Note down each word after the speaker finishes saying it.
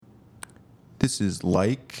This is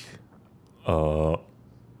like Uh,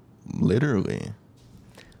 literally.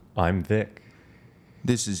 I'm Vic.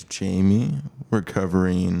 This is Jamie. We're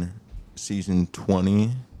covering season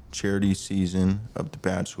 20, charity season of The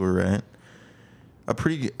Bachelorette. A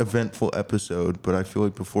pretty eventful episode, but I feel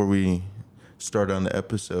like before we start on the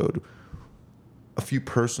episode, a few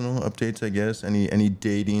personal updates, I guess. Any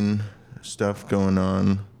dating stuff going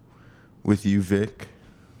on with you, Vic?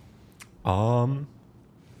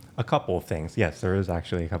 A couple of things. Yes, there is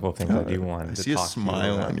actually a couple of things I do want to talk to you I see a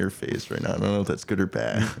smile on your face right now. I don't know if that's good or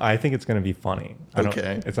bad. I think it's going to be funny.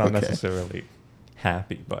 Okay. It's not okay. necessarily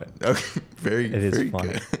happy, but Okay. it is very funny.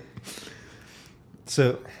 good.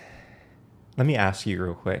 So, let me ask you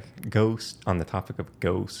real quick. On the topic of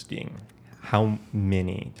ghosting, how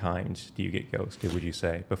many times do you get ghosted, would you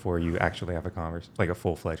say, before you actually have a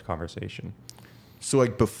full-fledged conversation? So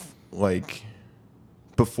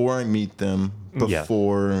before I meet them,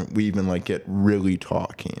 before we even get really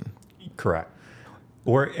talking. Correct.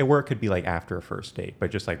 Or it could be after a first date,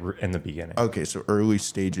 but just in the beginning. Okay, so early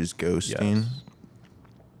stages ghosting. Yes.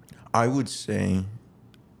 I would say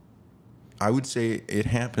it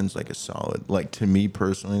happens a solid, to me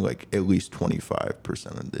personally, at least 25%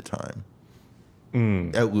 of the time.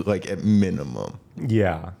 At minimum.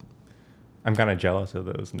 Yeah. I'm kind of jealous of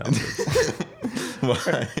those numbers.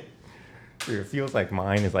 Why? It feels like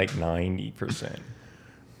mine is 90%.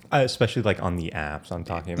 Especially on the apps I'm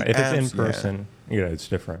talking about. If it's in person, it's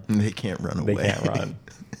different. They can't run away. They can't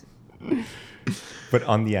run. But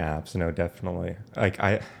on the apps, no, definitely.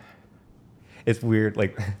 It's weird.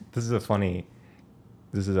 This is a funny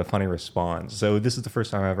response. So this is the first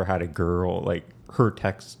time I ever had a girl her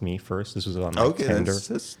text me first. This was on Tinder.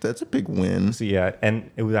 That's a big win. So yeah,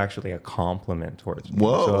 and it was actually a compliment towards me.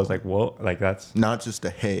 Whoa. So I was like, whoa, that's not just a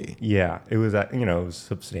hey. Yeah, it was it was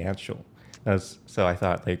substantial. So I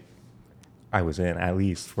thought I was in at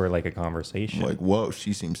least for a conversation. Whoa,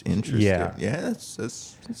 she seems interested. Yeah,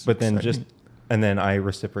 that's but then exciting. and then I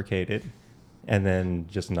reciprocated, and then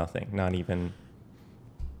just nothing, not even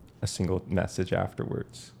a single message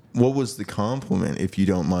afterwards. What was the compliment, if you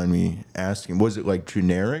don't mind me asking? Was it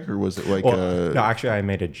generic, or was it No, actually, I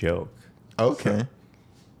made a joke. Okay.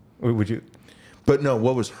 So, would you? But no,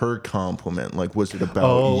 what was her compliment? Was it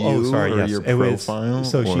about you sorry, or yes. your It profile?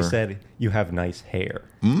 Was, so she said, "You have nice hair."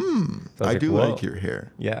 So I do like your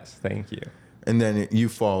hair. Yes, thank you. And then you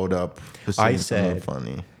followed up with saying something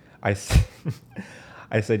funny. I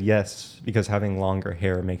said yes, because having longer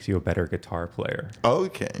hair makes you a better guitar player.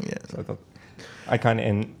 Okay, yeah. So I kind of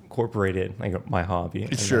incorporated my hobby.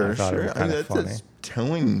 And Sure. That's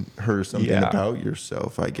telling her something about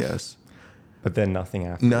yourself, I guess. But then nothing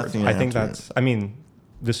afterwards. I think after.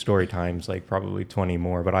 this story time's probably 20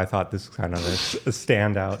 more, but I thought this is kind of a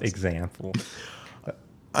standout example.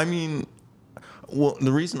 Well,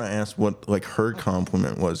 the reason I asked what her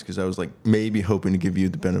compliment was, because I was maybe hoping to give you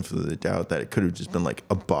the benefit of the doubt that it could have just been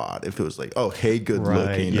a bot. If it was oh, hey, good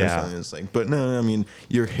looking or something. It's but no,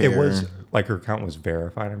 your hair. It was her account was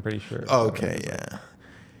verified, I'm pretty sure. Okay, yeah.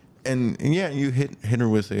 And yeah, you hit her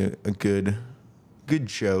with a good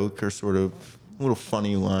joke, or sort of a little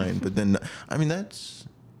funny line. But then, that's,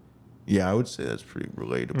 I would say that's pretty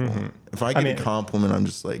relatable. Mm-hmm. If I get a compliment, I'm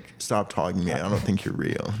just stop talking to me. I don't think you're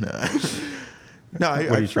real. No,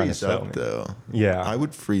 I freeze up, though. Yeah. I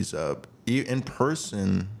would freeze up. In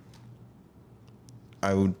person,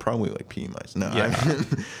 I would probably pee myself.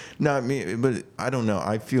 But I don't know.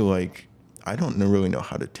 I feel I don't really know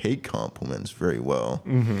how to take compliments very well.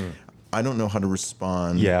 Mm-hmm. I don't know how to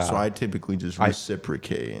respond. Yeah. So I typically just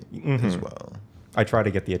reciprocate as well. I try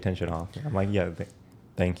to get the attention off. I'm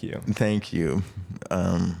thank you. Thank you.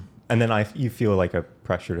 And then you feel a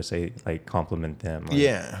pressure to say, compliment them.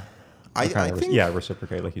 Yeah. I think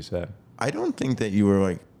reciprocate, like you said. I don't think that you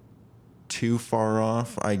were too far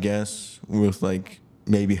off, I guess, with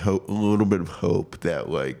maybe a little bit of hope that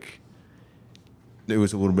it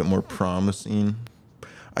was a little bit more promising.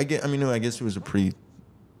 I guess it was a pretty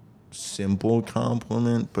simple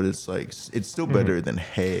compliment, but it's it's still better than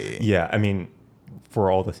hey. Yeah,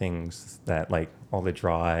 for all the things that all the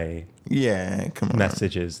dry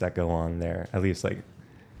messages that go on there, at least it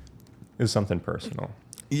was something personal.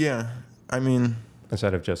 Yeah,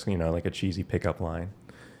 instead of just a cheesy pickup line.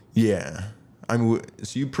 Yeah, so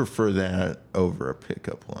you prefer that over a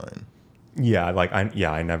pickup line? Yeah,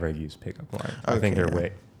 I never use pickup lines. Okay, I think they're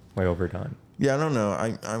way overdone. Yeah, I don't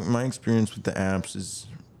know. My experience with the apps is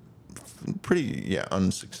pretty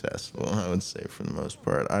unsuccessful, I would say, for the most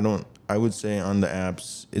part. I would say on the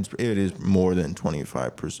apps it is more than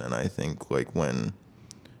 25%. I think when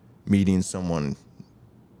meeting someone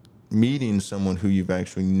meeting someone who you've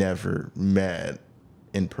actually never met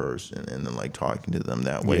in person and then like talking to them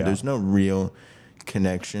that way. Yeah. There's no real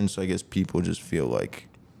connection, so I guess people just feel like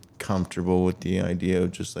comfortable with the idea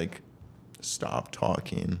of just like stop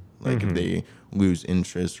talking, like if they lose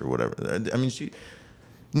interest or whatever. I mean, she,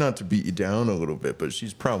 not to beat you down a little bit, but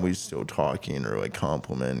she's probably still talking or like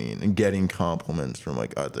complimenting and getting compliments from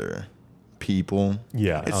like other people.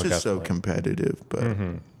 Yeah, it's just so competitive, but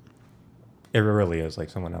it really is. Like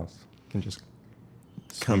someone else can just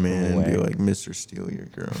come sweep in them and be away. like, Mr. Steal Your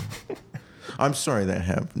Girl. I'm sorry that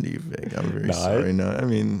happened to you, Vic. I'm very No, sorry. No, I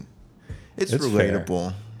mean, it's relatable.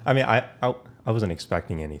 Fair. I mean, I wasn't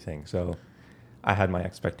expecting anything, so I had my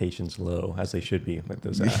expectations low, as they should be with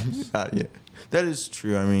those apps. Yeah, that is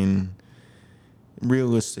true. I mean,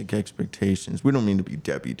 realistic expectations. We don't mean to be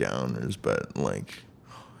Debbie Downers, but like,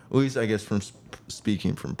 at least I guess from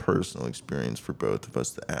speaking from personal experience for both of us,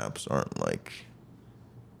 the apps aren't like,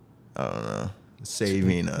 I don't know,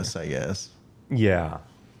 saving us, I guess. Yeah,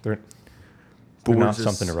 they're But not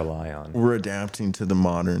something to rely on. We're adapting to the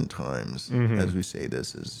modern times, as we say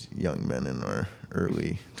this as young men in our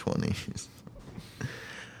early 20s.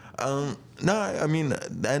 No, I mean,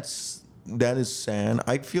 that is sad.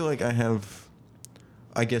 I feel like I have,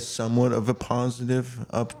 I guess, somewhat of a positive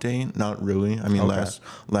update. Not really. I mean, Okay.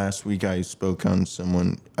 last week I spoke on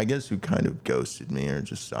someone, I guess, who kind of ghosted me or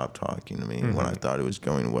just stopped talking to me when I thought it was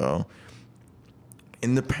going well.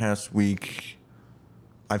 In the past week,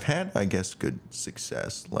 I've had, I guess, good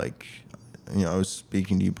success. Like, you know, I was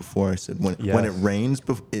speaking to you before. I said when it rains,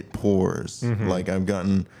 it pours. Like I'm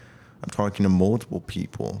talking to multiple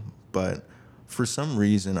people, but for some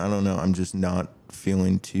reason, I don't know, I'm just not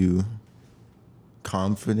feeling too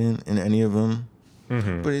confident in any of them.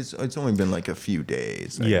 But it's only been like a few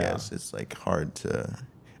days. I guess it's like hard to,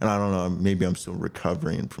 and I don't know. Maybe I'm still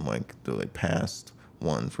recovering from like the like past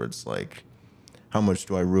ones where it's like, how much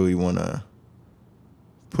do I really want to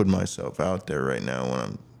put myself out there right now when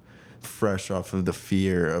I'm fresh off of the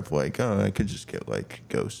fear of like, oh, I could just get like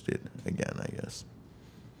ghosted again, I guess.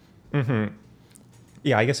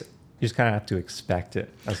 Yeah, I guess you just kind of have to expect it,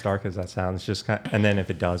 as dark as that sounds. Just kind of, and then if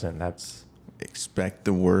it doesn't, that's Expect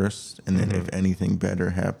the worst, and then if anything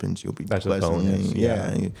better happens, you'll be That's a pleasantly, bonus,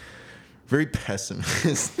 yeah. very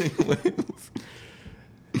pessimistic.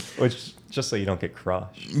 which just so you don't get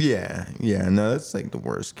crushed. yeah, no, that's like the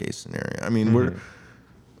worst case scenario. I mean,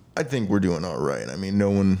 I think we're doing all right. I mean,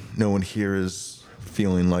 no one here is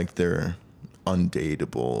feeling like they're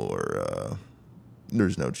undateable or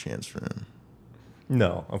there's no chance for them.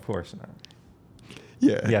 No, of course not.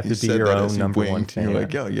 Yeah, You have to be said your that own as you number one winked, and you're fan.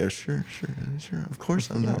 like, oh yeah, sure. Of course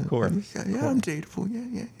I'm Yeah, not. of course. Yeah, I'm dateable.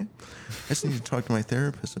 Yeah. I just need to talk to my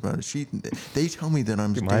therapist about it. They tell me that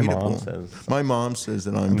I'm Dude, dateable. My mom says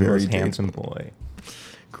that I'm I'm the very most handsome dateable. boy.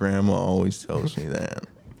 Grandma always tells me that.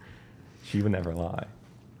 She would never lie.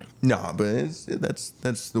 Nah, but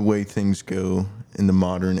that's the way things go in the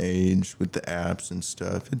modern age with the apps and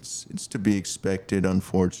stuff. It's to be expected,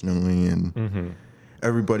 unfortunately, and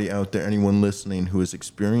everybody out there, anyone listening who has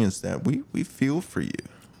experienced that, we feel for you.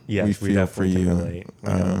 Yes, we feel for definitely you. can relate.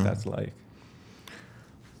 We know what that's like.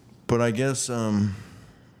 But I guess I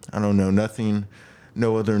don't know,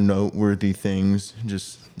 no other noteworthy things.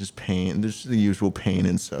 Just pain. Just the usual pain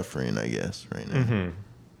and suffering, I guess, right now.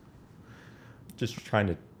 Just trying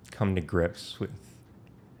to come to grips with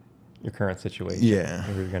your current situation. Yeah.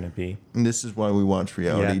 Where you're going to be. And this is why we watch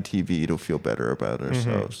reality Yeah. TV, to feel better about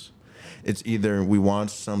ourselves. It's either we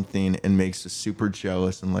watch something and makes us super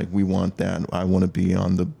jealous and like, we want that. I want to be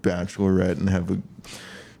on the Bachelorette and have a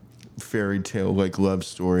fairy tale like love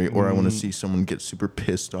story, or I want to see someone get super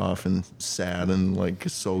pissed off and sad and like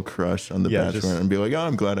soul crush on the Bachelorette and be like, oh,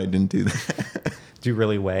 I'm glad I didn't do that. Do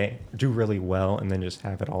really well, and then just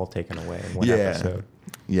have it all taken away in one episode.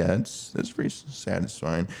 Yeah, that's pretty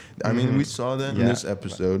satisfying. I mean, we saw that in this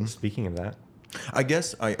episode. Speaking of that, I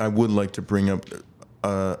guess I would like to bring up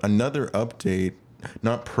another update,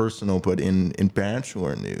 not personal, but in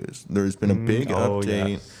Bachelor news. There's been a big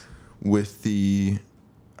update with the,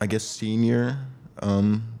 I guess, senior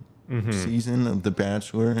season of The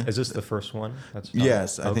Bachelor. is this the first one?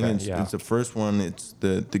 Yes, I think it's the first one. It's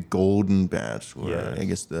the Golden Bachelor. I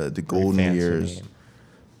guess the golden years. Name.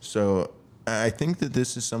 So I think that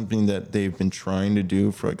this is something that they've been trying to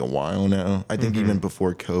do for like a while now. I think even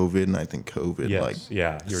before COVID, and I think COVID you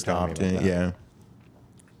were stopped telling me it. about that. Yeah,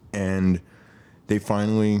 and they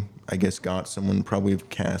finally, I guess, got someone, probably have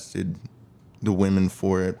casted the women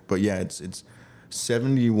for it. But yeah, it's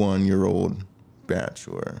 71-year-old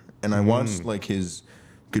Bachelor, and I watched like his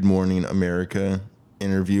Good Morning America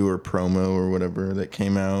interview or promo or whatever that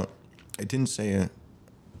came out. It didn't say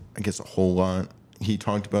I guess, a whole lot. He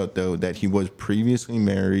talked about, though, that he was previously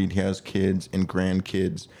married. He has kids and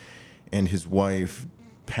grandkids, and his wife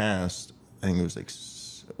passed. I think it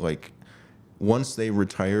was like once they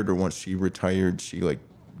retired or once she retired, she like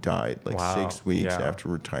died like Wow. 6 weeks after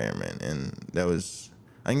retirement, and that was.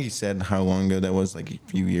 I think he said how long ago that was, like a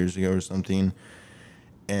few years ago or something.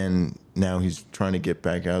 And now he's trying to get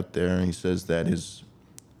back out there. And he says that his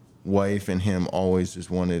wife and him always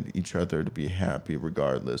just wanted each other to be happy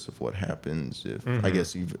regardless of what happens if I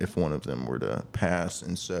guess if one of them were to pass.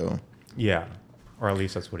 And so Yeah, or at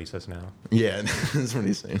least that's what he says now. yeah, that's what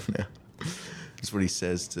he's saying now. That's what he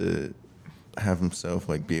says to have himself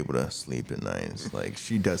like be able to sleep at night. It's like,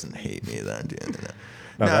 she doesn't hate me that I'm doing that.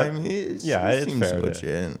 No, I mean, it seems fair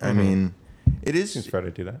legit. I mean, it is. Seems fair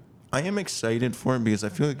to do that. I am excited for it because I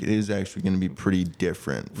feel like it is actually going to be pretty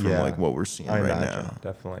different from like what we're seeing right now.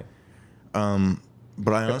 Definitely.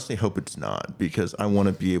 But I honestly hope it's not, because I want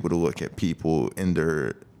to be able to look at people in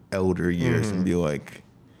their elder years and be like,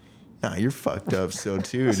 nah, you're fucked up still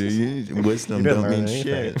too, dude. Wisdom don't mean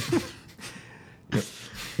shit.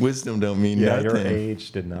 Wisdom don't mean nothing. Your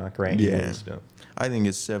age did not grant you wisdom. I think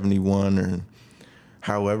it's 71 or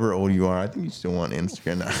however old you are. I think you still want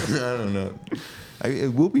Instagram. I don't know.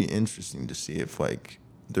 It will be interesting to see if like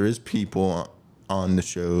there is people on the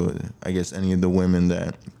show, I guess any of the women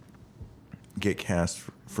that get cast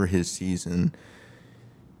for his season,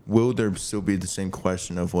 will there still be the same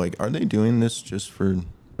question of like, are they doing this just for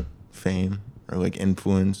fame or like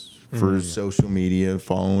influence for social media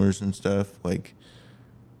followers and stuff? Like,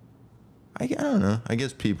 I don't know. I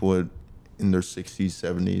guess people in their 60s,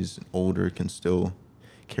 70s, older can still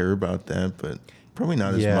care about that, but probably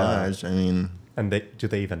not as much. I mean, and do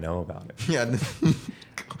they even know about it? Yeah.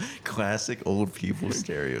 Classic old people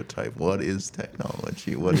stereotype. What is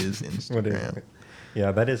technology? What is Instagram?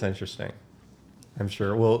 Yeah, that is interesting. I'm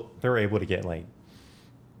sure. Well, they're able to get like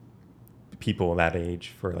people that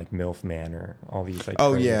age for like MILF Manor, all these like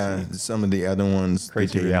some of the other ones,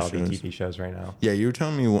 crazy the reality shows. TV shows right now. Yeah, you were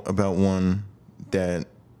telling me about one that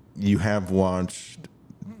you have watched.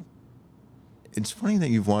 It's funny that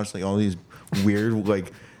you've watched like all these weird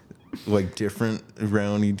like different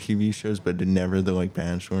reality TV shows, but never the like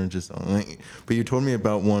Bachelor. Just like, but you told me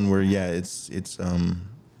about one where it's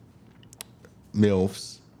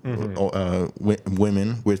MILFs,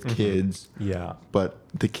 women with kids. Yeah, but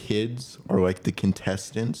the kids are like the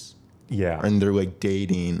contestants. Yeah, and they're like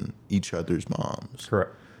dating each other's moms.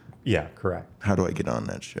 Correct. Yeah, correct. How do I get on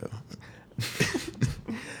that show?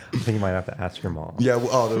 I think you might have to ask your mom. Yeah,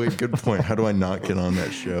 wait, good point. How do I not get on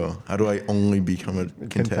that show? How do I only become a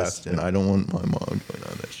contestant? I don't want my mom going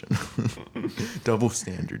on that show. Double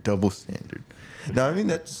standard. No, I mean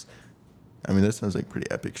that sounds like a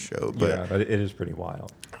pretty epic show. But yeah, but it is pretty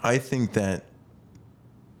wild. I think that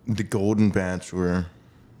the Golden Bachelor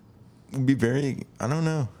would be very. I don't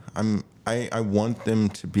know. I want them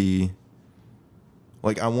to be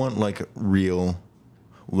like, I want like real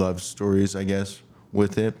love stories, I guess,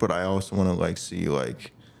 with it, but I also want to like see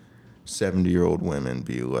like 70-year-old women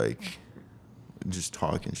be like just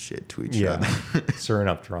talking shit to each other. Stirring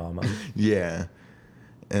up drama. Yeah.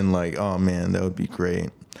 And like, oh man, that would be great.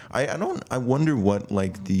 I wonder what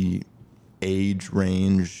like the age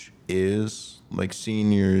range is. Like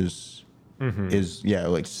seniors is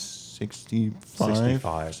like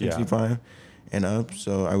 65 and up.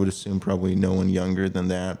 So I would assume probably no one younger than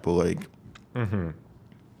that, but like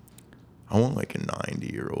I want like a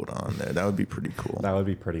 90-year-old on there. That would be pretty cool. That would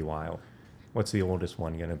be pretty wild. What's the oldest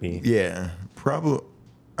one going to be? Yeah, probably.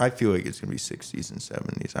 I feel like it's going to be 60s and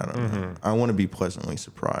 70s. I don't know. I want to be pleasantly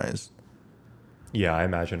surprised. Yeah, I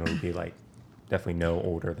imagine it would be like definitely no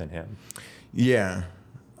older than him. Yeah.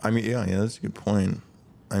 I mean, yeah, that's a good point.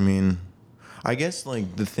 I mean, I guess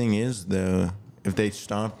like the thing is though, if they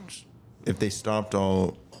stopped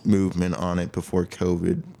all movement on it before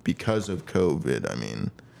COVID, because of COVID, I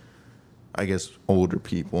mean, I guess older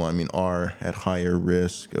people, I mean, are at higher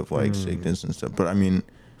risk of like sickness and stuff. But I mean,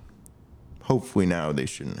 hopefully now they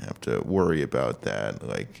shouldn't have to worry about that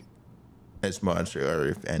like as much, or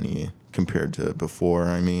if any, compared to before.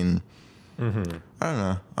 I mean, I don't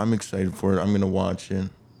know. I'm excited for it. I'm gonna watch it.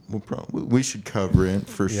 We should cover it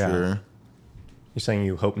for sure. You're saying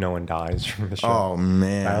you hope no one dies from the show? Oh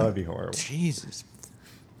man, that would be horrible. Jesus,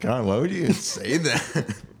 God, why would you say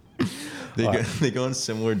that? They go on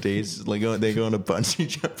similar dates. Like they go on a bungee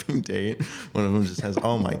jumping date. One of them just has.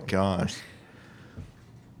 Oh my gosh,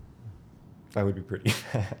 that would be pretty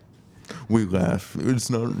bad. We laugh. It's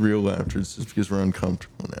not real laughter. It's just because we're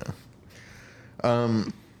uncomfortable now.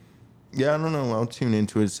 Yeah, I don't know. I'll tune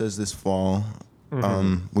into it. It says this fall.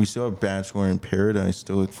 We still have Bachelor in Paradise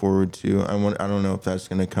to look forward to. I don't know if that's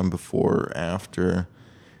going to come before or after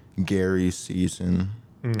Gary's season.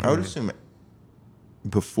 I would assume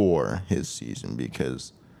before his season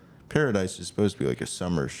because Paradise is supposed to be like a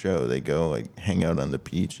summer show. They go like hang out on the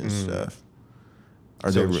beach and stuff.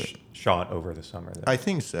 Are So they shot over the summer then? I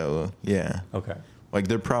think so. Yeah. Okay. Like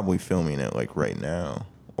they're probably filming it like right now,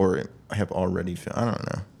 or have already filmed. I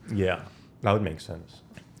don't know. Yeah, that would make sense.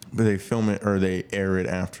 But they film it or they air it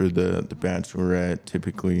after the Bachelorette.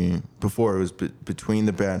 Typically, before it was between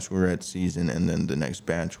the Bachelorette season and then the next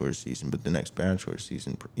Bachelor season. But the next Bachelor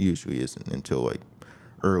season usually isn't until like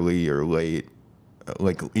early or late,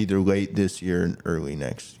 like either late this year and early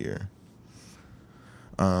next year.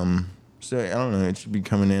 So I don't know. It should be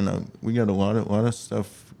coming in. We got a lot of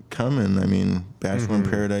stuff coming. I mean, Bachelor in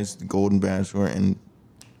Paradise, the Golden Bachelor, and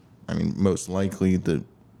I mean most likely the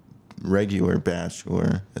regular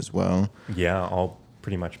Bachelor as well. Yeah, all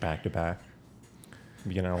pretty much back to back.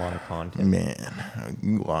 You're getting a lot of content.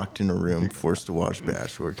 Man, locked in a room, forced to watch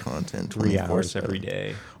Bachelor content 3 hours 24/7. every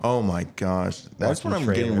day. Oh my gosh, that's Watching what I'm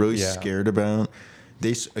getting trailer, really yeah. scared about.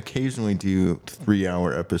 They occasionally do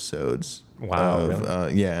 3-hour episodes. Wow,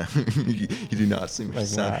 really? Yeah, you do not seem Like,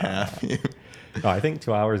 sound wow. happy. No, I think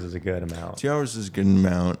 2 hours is a good amount. 2 hours is a good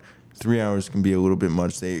amount. 3 hours can be a little bit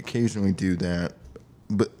much. They occasionally do that.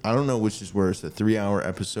 But I don't know which is worse, a 3-hour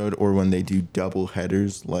episode or when they do double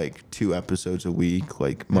headers, like 2 episodes a week,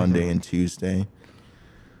 like Monday and Tuesday.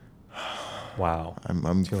 Wow.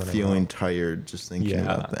 I'm 2 in a feeling row. tired just thinking Yeah.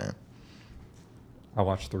 about that. I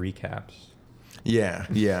watched the recaps. Yeah.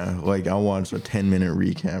 Like I'll watch a 10-minute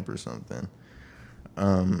recap or something.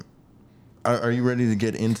 Are you ready to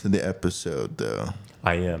get into the episode, though?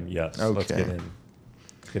 I am, yes. Let's Okay.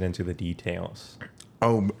 get into the details.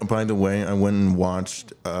 Oh, by the way, I went and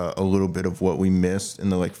watched a little bit of what we missed in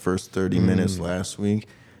the like first 30 minutes last week.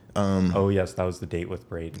 Oh, yes, that was the date with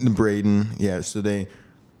Brayden. Brayden, yeah. So the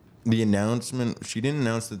announcement, she didn't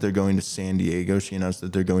announce that they're going to San Diego. She announced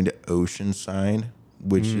that they're going to Oceanside,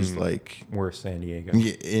 which is like We're San Diego.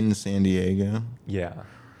 in San Diego. Yeah.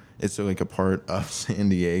 It's like a part of San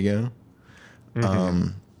Diego.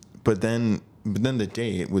 But then the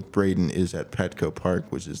date with Brayden is at Petco Park,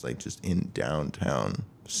 which is like just in downtown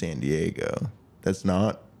San Diego. That's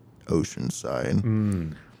not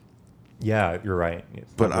Oceanside. Yeah, you're right.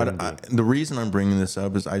 It's But not Brayden. the reason I'm bringing this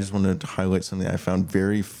up is I just wanted to highlight something I found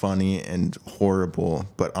very funny and horrible.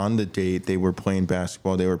 But on the date, they were playing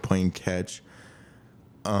basketball. They were playing catch.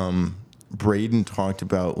 Brayden talked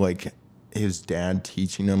about like his dad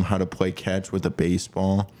teaching him how to play catch with a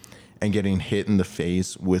baseball and getting hit in the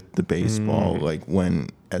face with the baseball, like when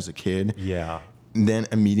as a kid. Yeah. Then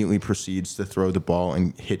immediately proceeds to throw the ball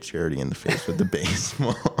and hit Charity in the face with the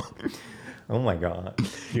baseball. Oh, my God.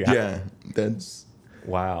 Yeah, that's...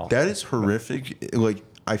 Wow. That is horrific. Like,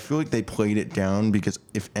 I feel like they played it down because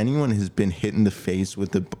if anyone has been hit in the face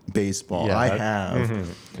with the baseball, Yeah, I have.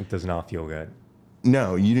 It does not feel good.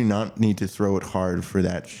 No, you do not need to throw it hard for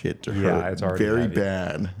that shit to hurt. Yeah, it's already very heavy.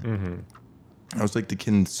 bad. I was like the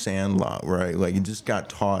kid in Sandlot where I like it just got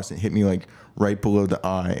tossed and hit me like right below the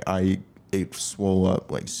eye. It swole up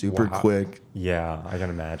like super Wow. quick. Yeah, I can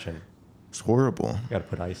imagine. It's horrible. You got to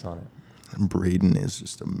put ice on it. And Brayden is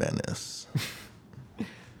just a menace.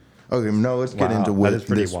 Okay, no, let's get Wow, into that is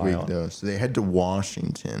pretty this week wild. though. So they head to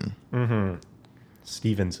Washington.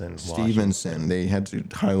 Stevenson. Stevenson. They had to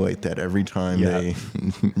highlight that every time they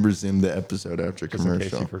resume the episode after Just in case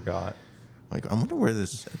commercial. you forgot. Like, I wonder where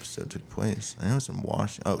this episode took place. I know it's in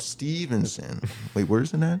Washington. Oh, Stevenson. Wait,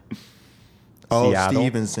 where's it at? Oh, Seattle?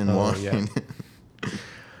 Stevenson, Oh, Washington.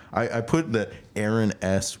 I put that Aaron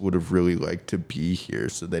S. would have really liked to be here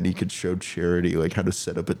so that he could show Charity like how to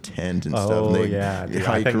set up a tent and stuff. Oh, And they yeah, dude, I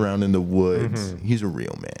hike think- around in the woods. He's a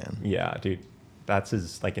real man, Yeah, dude. That's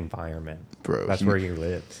his like environment. bro. That's where he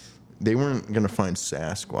lives. They weren't gonna find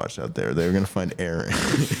Sasquatch out there. They were gonna find Aaron,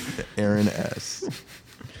 Aaron S.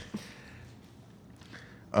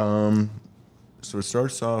 So it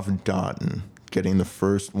starts off Dotun getting the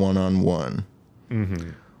first one-on-one.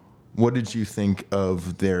 What did you think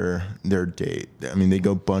of their date? I mean, they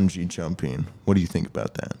go bungee jumping. What do you think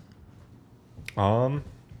about that? I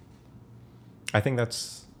think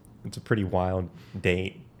it's a pretty wild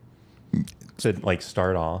date to like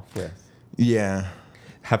start off with. Yeah.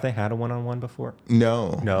 Have they had a one-on-one before?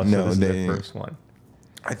 No. No, so this is their first one.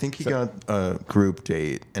 I think he got a group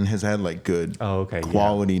date and has had like good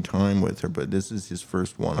quality time with her, but this is his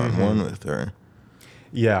first one-on-one with her.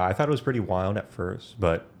 Yeah, I thought it was pretty wild at first,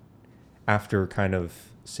 but after kind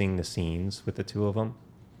of seeing the scenes with the two of them,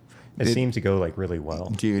 It seemed to go like really well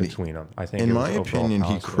dude, between them. I think in it my was overall opinion,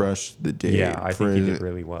 he positive. crushed the date. Yeah, I think he did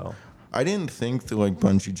really well. I didn't think that like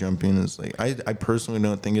bungee jumping is like I personally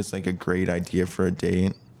don't think it's like a great idea for a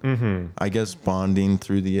date. Mm-hmm. I guess bonding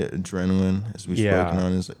through the adrenaline, as we've spoken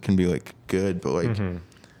on, can be like good, but like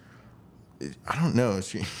I don't know.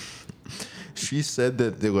 She said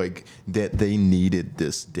that they needed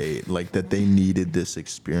this date, like that they needed this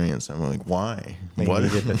experience. I'm like, why? They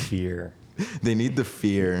needed the fear. They need the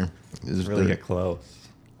fear. Really get close.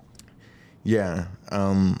 Yeah.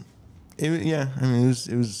 I mean,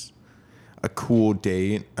 it was a cool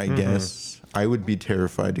date, I guess. I would be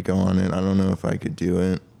terrified to go on it. I don't know if I could do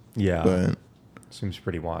it. Yeah. But seems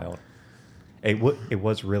pretty wild. It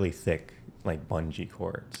was really thick, like bungee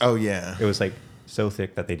cords. Oh, yeah. It was like so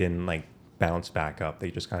thick that they didn't like bounce back up. They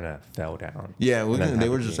just kind of fell down. Yeah, they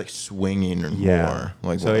were just like swinging or more.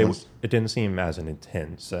 Like, so it didn't seem as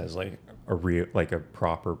intense as like a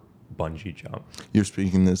proper bungee jump. You're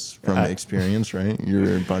speaking this from experience, right?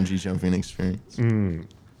 Your bungee jumping experience.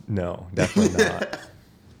 No, definitely not.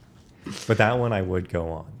 But that one I would go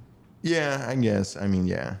on. Yeah, I guess. I mean,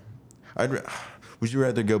 yeah. Would you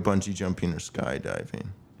rather go bungee jumping or skydiving?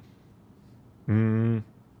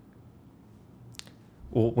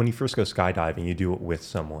 Well, when you first go skydiving, you do it with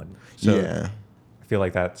someone. So yeah. I feel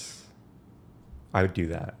like I would do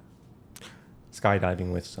that.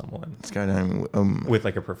 Skydiving with someone. Skydiving with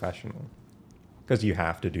like a professional. Because you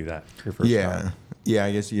have to do that your first time. Yeah,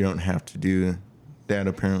 I guess you don't have to do that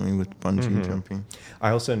apparently with bungee jumping.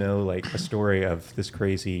 I also know like a story of this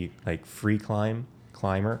crazy like free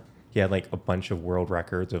climber. He had like a bunch of world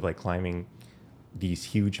records of like climbing these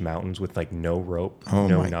huge mountains with like no rope,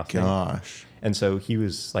 nothing. Gosh. And so he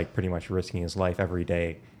was like pretty much risking his life every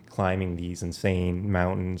day climbing these insane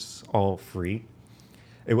mountains all free.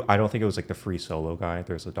 I don't think it was like the free solo guy.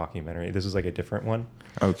 There's a documentary. This is like a different one.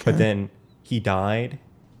 Okay. But then he died.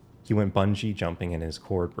 He went bungee jumping and his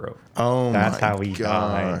cord broke. Oh, that's how he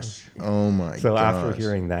died. Oh my So gosh. after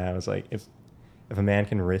hearing that, I was like, if a man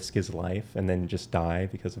can risk his life and then just die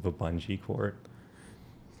because of a bungee cord,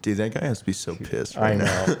 dude, that guy has to be so pissed I right know.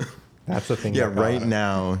 now. That's the thing. Yeah, right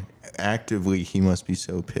now, actively, he must be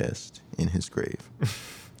so pissed in his grave.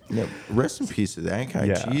 Rest in peace to that guy.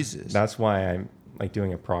 Yeah, Jesus. That's why I'm like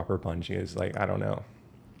doing a proper bungee is like, I don't know.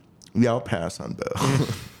 Yeah, I'll pass on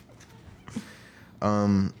both.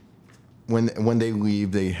 When they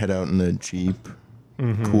leave, they head out in the Jeep.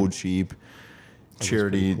 Cool Jeep.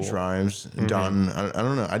 Charity cool. drives. Dotun, I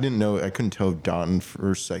don't know. I didn't know. I couldn't tell if Dotun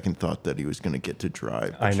for a second thought that he was going to get to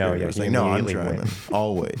drive. I know. Yeah, I was like, no, I'm driving.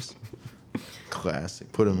 Always.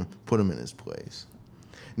 Classic. Put him in his place.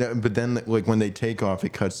 No, but then like when they take off,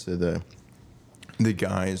 it cuts to the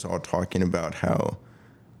guys all talking about how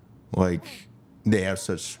like they have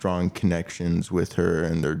such strong connections with her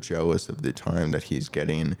and they're jealous of the time that he's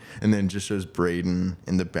getting, and then just shows Brayden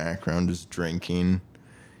in the background just drinking,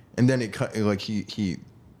 and then it cut like he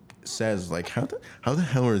says like how the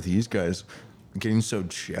hell are these guys getting so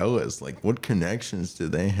jealous? Like what connections do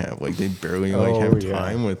they have? Like they barely have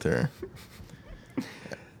time with her.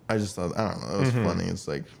 I just thought, I don't know, it was funny. It's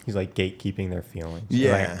like he's like gatekeeping their feelings.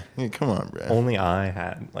 Yeah, hey, come on, bro. Only I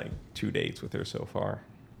had like 2 dates with her so far.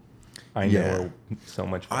 I know her so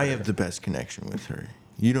much better. I have the best connection with her.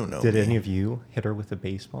 You don't know. Did me. any of you hit her with a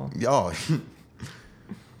baseball? Oh,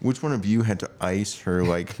 which one of you had to ice her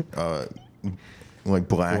like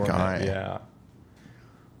black eye? Yeah.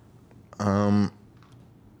 I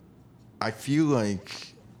feel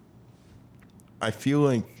like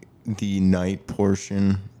the night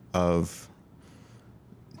portion of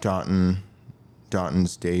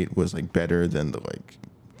Dotun's date was like better than the like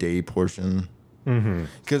day portion.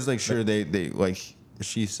 Because like sure they like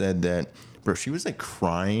she said that, bro, she was like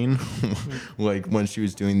crying like when she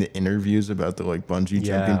was doing the interviews about the like bungee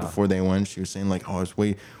jumping before they went. She was saying like, oh, I was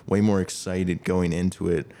way more excited going into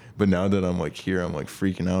it, but now that I'm like here, I'm like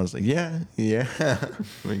freaking out. I was like, yeah.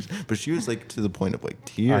 But she was like to the point of like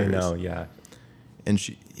tears. I know, yeah. And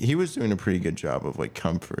he was doing a pretty good job of like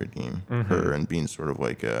comforting her and being sort of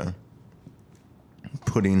like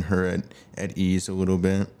putting her at ease a little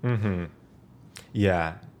bit.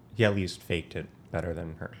 Yeah, he at least faked it better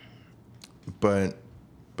than her. But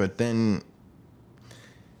then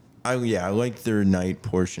I liked their night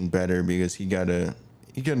portion better because he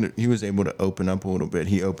was able to open up a little bit.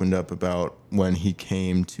 He opened up about when he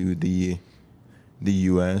came to the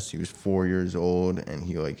U.S. He was 4 years old, and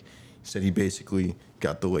he like said he basically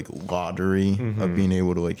got the like lottery of being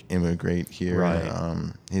able to like immigrate here. Right.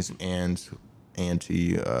 His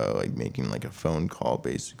auntie like making like a phone call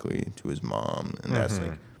basically to his mom, and that's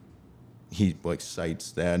like he like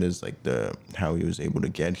cites that as like the how he was able to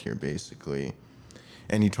get here basically.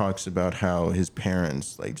 And he talks about how his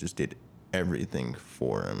parents like just did everything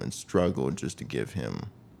for him and struggled just to give him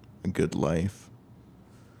a good life.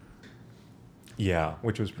 Yeah,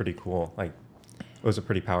 which was pretty cool. Like, it was a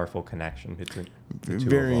pretty powerful connection between the two of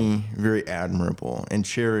Very, them. very admirable. And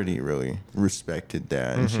Charity really respected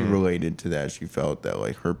that. And she related to that. She felt that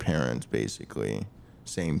like her parents basically,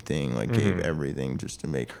 same thing, like gave everything just to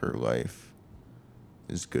make her life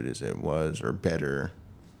as good as it was, or better,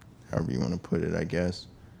 however you want to put it, I guess.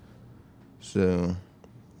 So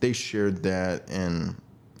they shared that, and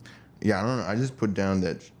yeah, I don't know. I just put down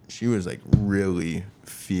that she was like really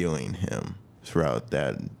feeling him throughout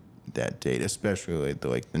that date, especially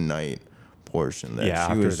like the night portion. That Yeah,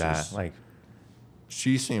 she after was that, just, like,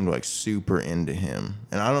 she seemed like super into him,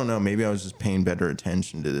 and I don't know. Maybe I was just paying better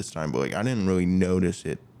attention to this time, but like I didn't really notice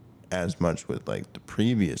it as much with like the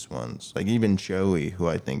previous ones. Like even Joey, who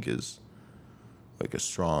I think is like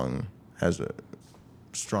has a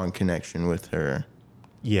strong connection with her.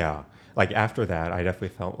 yeah, like after that, I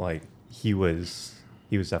definitely felt like he was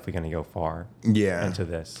definitely going to go far Yeah. into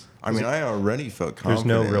this. I mean, I already felt There's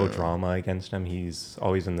confident. no real drama against him. He's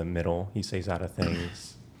always in the middle. He stays out of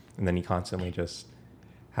things, and then he constantly just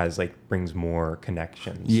brings more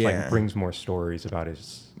connections. Yeah. Like brings more stories about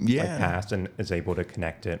his Yeah. past and is able to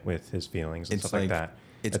connect it with his feelings and It's stuff like like, that.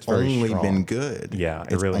 it's very only strong. been good. Yeah,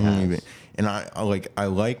 it It's really only has. been, and I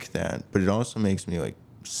like that, but it also makes me like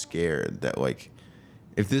scared that like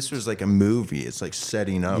if this was like a movie, it's like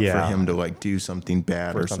setting up for Yeah. him to like do something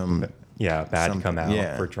bad For or something bad to something- come out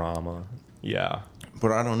yeah. for drama. Yeah.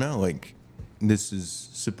 But I don't know. Like this is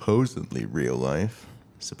supposedly real life,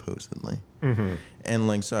 supposedly, and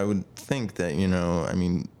like so I would think that I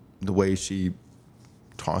mean the way she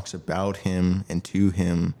talks about him and to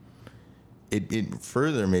him. It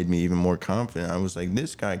further made me even more confident. I was like,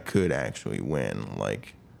 this guy could actually win.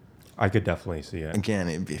 Like, I could definitely see it. again,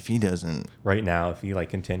 if he doesn't, Right now, if he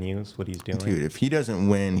continues what he's doing, dude, if he doesn't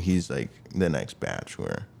win, he's like the next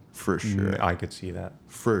Bachelor for sure. I could see that.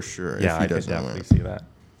 For sure. Yeah, if he I could doesn't definitely win. see that.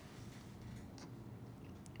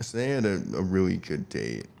 So they had a really good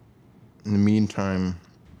date. In the meantime,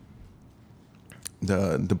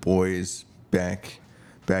 the boys back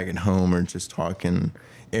at home are just talking.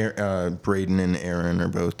 Brayden and Aaron are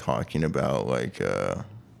both talking about like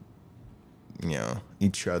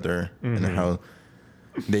each other and how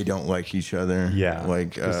they don't like each other. Yeah,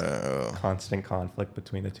 like just constant conflict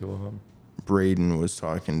between the two of them. Brayden was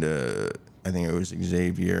talking to, I think it was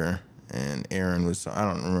Xavier, and Aaron was, I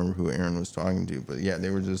don't remember who Aaron was talking to, but yeah, they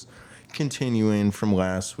were just continuing from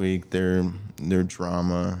last week their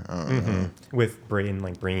drama. I don't know. With Brayden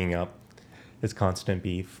like bringing up his constant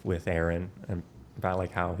beef with Aaron and about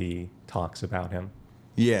like how he talks about him,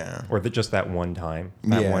 Yeah. or just that one time.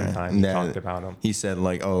 One time he talked about him. He said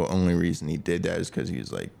like, oh, only reason he did that is because he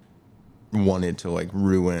was like wanted to like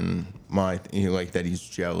ruin like that he's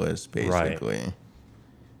jealous basically.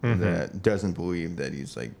 That doesn't believe that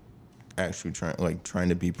he's like actually trying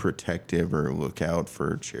to be protective or look out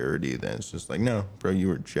for Charity. Then it's just like, no, bro, you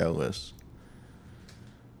were jealous.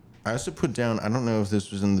 I also put down, I don't know if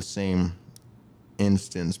this was in the same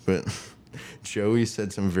instance, but Joey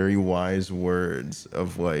said some very wise words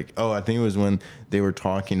of like, oh, I think it was when they were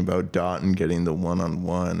talking about Dotun getting the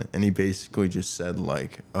one-on-one, and he basically just said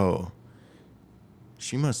like, oh,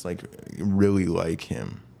 she must like really like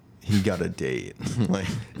him. He got a date. Like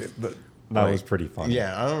That was pretty funny.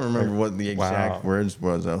 Yeah, I don't remember what the exact words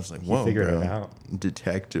was. I was like, whoa, figured bro. it out.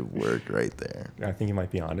 Detective work right there. I think he might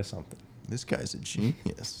be onto something. This guy's a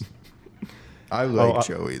genius. I like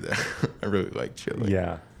Joey though. I really like Joey.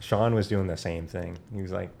 Yeah, Sean was doing the same thing. He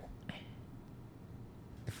was like,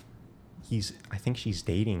 I think she's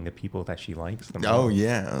dating the people that she likes the most. Oh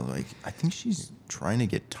yeah, like I think she's trying to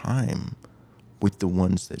get time with the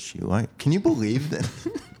ones that she likes. Can you believe that?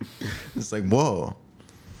 It's like, whoa.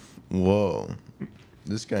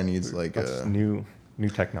 This guy needs like That's new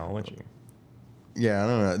technology. Yeah, I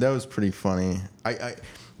don't know. That was pretty funny.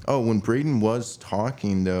 When Brayden was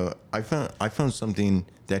talking though, I found something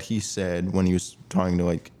that he said when he was talking to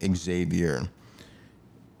like Xavier.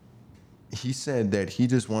 He said that he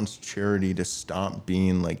just wants Charity to stop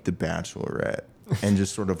being like the Bachelorette and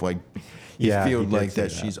just sort of like he feels like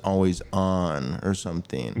that she's always on or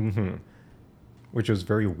something. Which was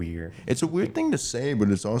very weird. It's a weird thing to say, but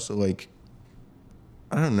it's also like,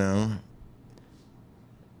 I don't know.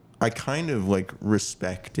 I kind of like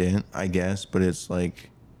respect it, I guess, but it's like,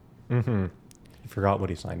 You forgot what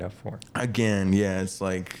he signed up for. again, yeah, it's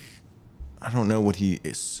like, I don't know what he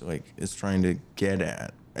is trying to get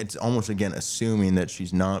at. it's almost again assuming that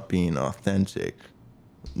she's not being authentic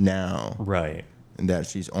now, Right. and that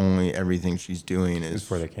she's only everything she's doing is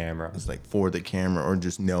For the camera. It's like for the camera, or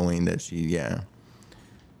just knowing that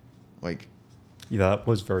like. Yeah, that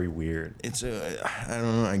was very weird. It's I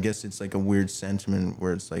don't know. I guess it's like a weird sentiment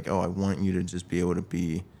where it's like, oh, I want you to just be able to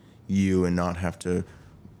be you and not have to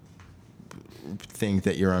think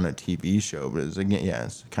that you're on a TV show. But it's again,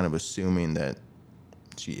 it's kind of assuming that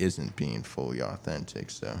she isn't being fully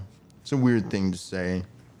authentic. So it's a weird thing to say.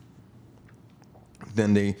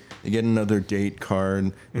 Then they get another date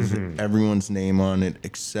card. There's everyone's name on it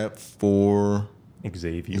except for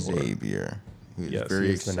Xavier. Who's Yes, very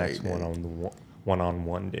he's the excited. next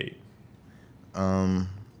one-on-one date. But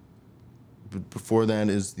before that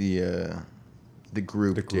is the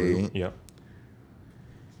group date. Yep.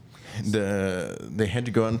 They had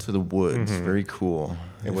to go out into the woods. Very cool.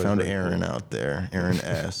 They was found very Aaron cool. out there. Aaron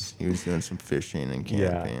S. He was doing some fishing and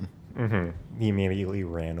camping. He immediately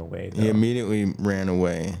ran away, though. He immediately ran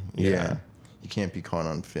away. Yeah. You can't be caught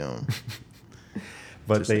on film.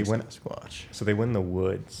 But Just they like went. Sasquatch. So they went in the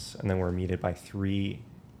woods, and then were meted by 3,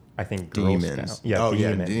 I think, Girl Demons. Scouts. Yeah,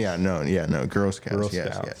 demons. No, Girl Scouts. Girl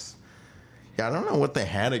yes, Scouts. yes. Yeah, I don't know what they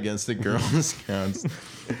had against the Girl Scouts.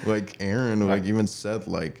 Like Aaron, like even said,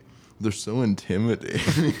 like they're so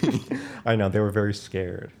intimidating. I know, they were very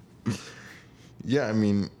scared. Yeah, I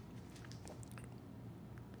mean,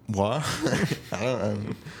 what?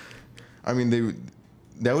 I mean,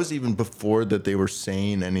 that was even before that they were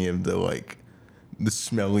saying any of the like the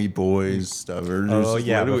smelly boys stuff. Or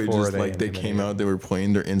literally before just like they came out, they were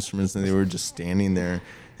playing their instruments, and they were just standing there.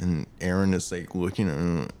 And Aaron is like looking at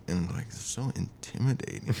him and like, they're so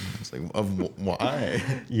intimidating. It's like, why?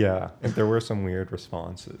 Yeah, and there were some weird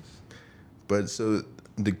responses. But so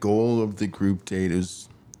the goal of the group date is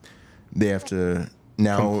they have to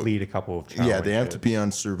now Complete a couple of challenges. Yeah, they have to be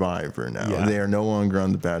on Survivor now. Yeah. They are no longer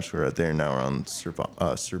on The Bachelorette. They are now on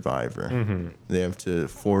Survivor. They have to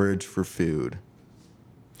forage for food.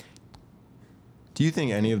 Do you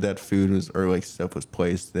think any of that food or like stuff was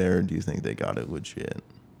placed there? Or do you think they got it legit?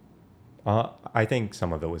 I think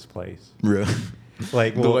some of it was placed. Really?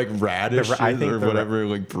 Like, The well, like radishes I think or the whatever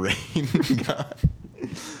like Brayden got.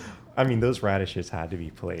 I mean, those radishes had to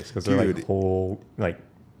be placed because they're like Dude. whole, like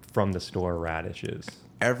from the store radishes.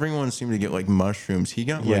 Everyone seemed to get like mushrooms. He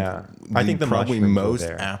got Yeah. like I think the probably mushrooms were most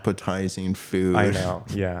there. appetizing food. I know.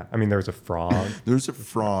 Yeah. I mean, there was a frog. There's a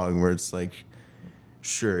frog where it's like,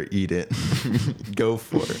 sure, eat it, go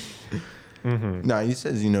for it. No, he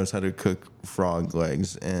says he knows how to cook frog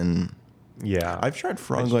legs, and Yeah. I've tried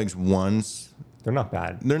frog legs once. They're not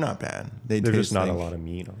bad. They're not bad. There's taste just not a like- lot of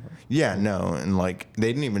meat on them. Yeah, no, and like they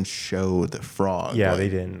didn't even show the frog. Yeah, like, they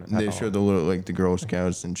didn't at They all. showed the little like the Girl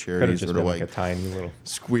Scouts and Could have charities just were been like, like a tiny little.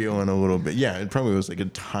 squealing a little bit. Yeah, it probably was like a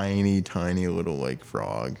tiny, tiny little like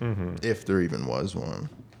frog, if there even was one.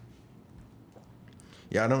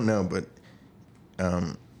 Yeah, I don't know, but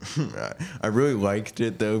I really liked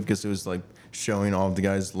it though because it was like showing all of the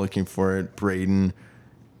guys looking for it. Brayden,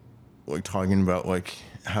 like talking about like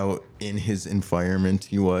how in his environment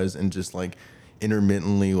he was, and just like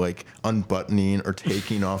intermittently like unbuttoning or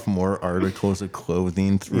taking off more articles of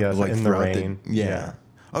clothing through Yeah, like in the throughout rain. Yeah.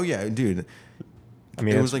 Oh yeah, dude. I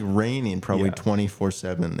mean, It was like raining probably Yeah.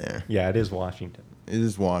 24/7 there. Yeah, it is Washington. It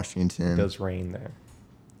is Washington. It does rain there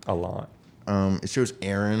a lot. It shows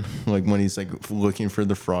Aaron like when he's like looking for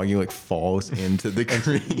the frog, he like falls into the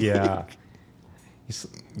creek. Yeah.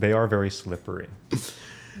 They are very slippery.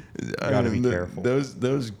 Gotta be careful.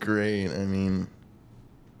 Those great. I mean,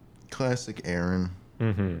 classic Aaron.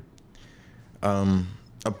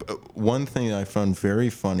 One thing that I found very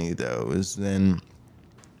funny though is then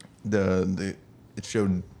it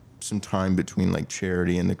showed some time between like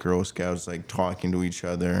Charity and the Girl Scouts like talking to each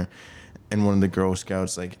other, and one of the Girl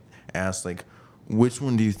Scouts like asked like, which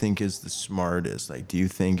one do you think is the smartest? Like, do you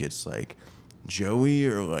think it's like Joey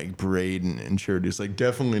or like Brayden? And Charity's like,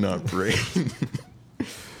 definitely not Brayden.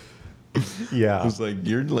 Yeah. I was like,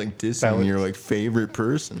 you're like dissing your like favorite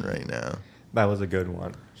person right now. That was a good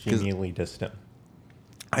one. She 'Cause- immediately dissed him.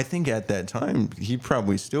 I think at that time he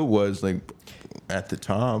probably still was like at the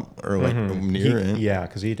top or like near it. Yeah,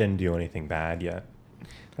 because he didn't do anything bad yet.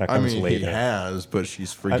 That I comes mean, later. he has, but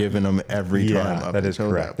she's forgiven him every time. Yeah, Up that is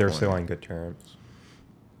until correct. that They're point. still on good terms.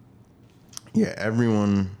 Yeah,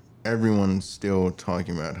 everyone's still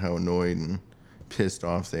talking about how annoyed and pissed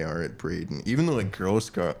off they are at Brayden. Even though like Girl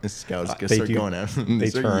Scouts They start do- going after him, they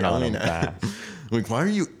start turn on yelling him at him. fast. Like, why are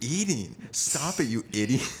you eating? Stop it, you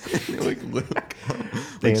idiot! They look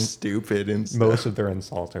They- like stupid and stuff. Most of their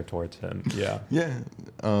insults are towards him. Yeah. Yeah.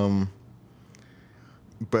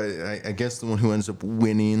 but I guess the one who ends up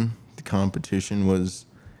winning the competition was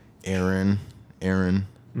Aaron.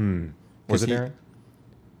 Was it Aaron?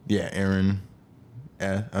 Yeah, Aaron.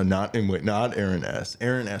 Not Aaron S.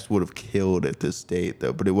 Aaron S. would have killed at this date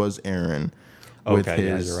though, but it was Aaron with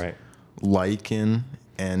his you're right. lichen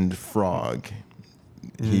and frog.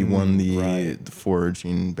 He won the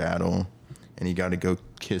foraging battle, and he got to go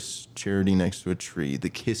kiss Charity next to a tree, the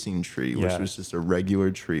kissing tree, which was just a regular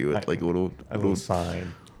tree with like a little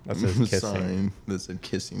sign that says kissing. Sign that said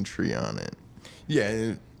kissing tree on it.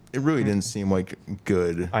 Yeah. It really didn't seem like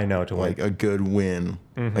good. I know, to like win. a good win.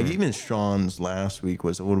 Like even Sean's last week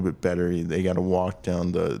was a little bit better. They got to walk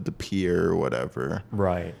down the pier or whatever.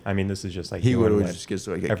 Right. I mean, this is just like he literally just gets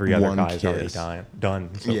like every other guy's kiss. already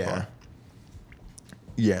done. So far.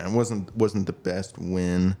 Yeah. It wasn't the best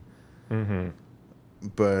win.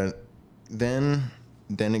 But then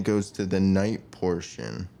it goes to the night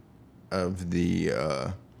portion of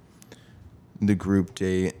the group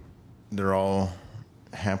date. They're all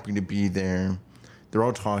happy to be there. They're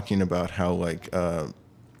all talking about how like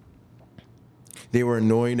they were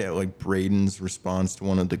annoyed at like Brayden's response to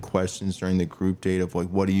one of the questions during the group date of like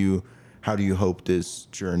how do you hope this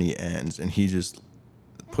journey ends, and he just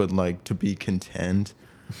put like to be content.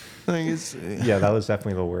 Like it's that was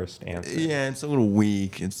definitely the worst answer. Yeah, it's a little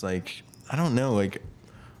weak. It's like I don't know, like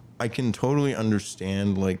I can totally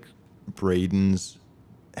understand like Brayden's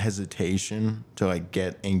hesitation to like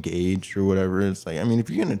get engaged or whatever. It's like, I mean, if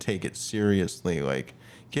you're gonna take it seriously, like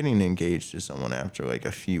getting engaged to someone after like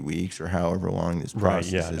a few weeks or however long this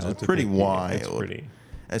process is, it's pretty wild. It's pretty,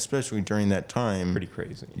 especially during that time, pretty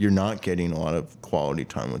crazy. You're not getting a lot of quality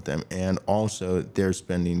time with them, and also they're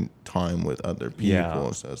spending time with other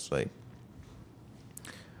people. So it's like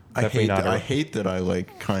I hate that I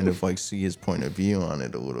like kind of like see his point of view on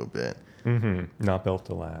it a little bit. Not built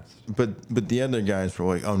to last. But the other guys were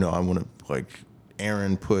like, oh no, I want to like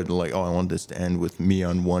Aaron put like, oh, I want this to end with me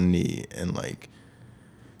on one knee, and like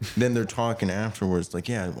then they're talking afterwards like,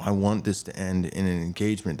 yeah, I want this to end in an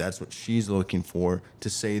engagement. That's what she's looking for. To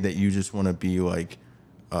say that you just want to be like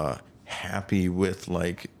happy with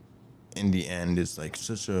like in the end is like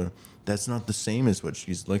that's not the same as what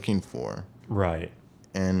she's looking for. Right.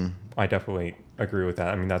 And I definitely agree with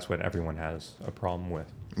that. I mean, that's what everyone has a problem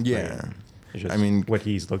with. Yeah. Right? It's just, I mean, what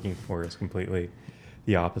he's looking for is completely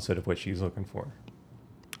the opposite of what she's looking for.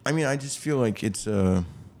 I mean, I just feel like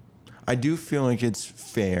I do feel like it's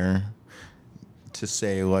fair to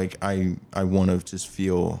say like I want to just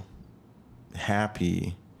feel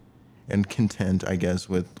happy and content, I guess,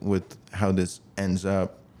 with how this ends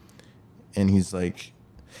up. And he's like,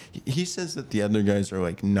 he says that the other guys are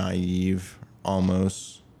like naive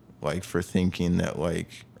almost, like for thinking that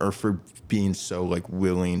like, or for being so like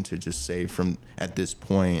willing to just say from at this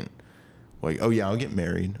point, like, oh yeah, I'll get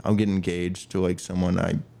married, I'll get engaged to like someone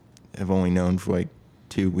I have only known for like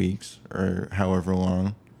 2 weeks or however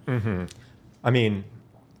long. I mean,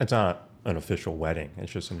 it's not an official wedding.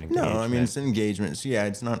 It's just an engagement. No, I mean, it's an engagement. So yeah,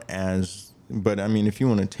 it's not as, but I mean, if you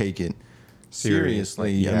want to take it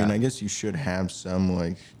seriously, yeah. I mean, I guess you should have some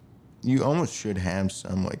like, you almost should have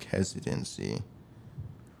some like hesitancy,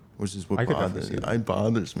 which is what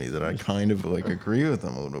bothers me that I kind of like agree with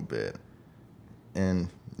them a little bit. And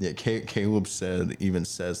yeah, Caleb even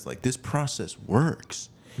says like, this process works.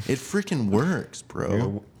 It freaking works, bro.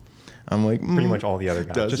 Yeah, I'm like, pretty much all the other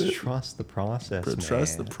guys. Just trust the process, man.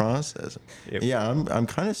 Trust the process. Yeah, I'm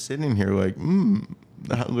kind of sitting here like,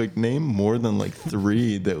 like name more than like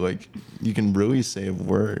 3 that like you can really say have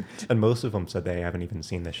worked. And most of them said they haven't even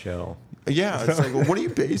seen the show. Yeah, it's like, well, what are you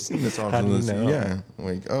basing this off? How do you know? Yeah,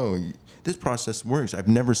 like, oh, this process works. I've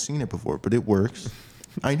never seen it before, but it works.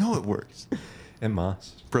 I know it works. It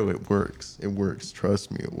must. Bro, it works. It works.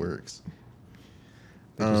 Trust me, it works.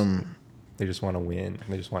 They just want to win.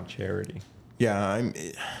 They just want charity. Yeah,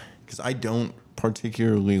 because I don't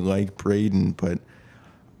particularly like Brayden, but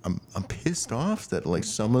I'm pissed off that like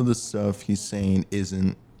some of the stuff he's saying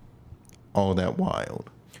isn't all that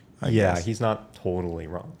wild. I guess. He's not totally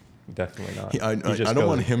wrong. Definitely not. I don't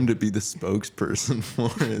want him to be the spokesperson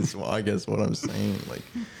for it as well. I guess what I'm saying, like,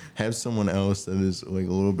 have someone else that is like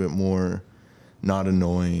a little bit more not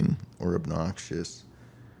annoying or obnoxious.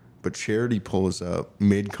 But Charity pulls up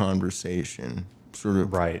mid-conversation, sort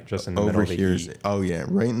of right, just in the middle of the heat. Oh yeah,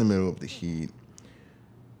 right in the middle of the heat.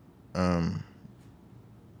 And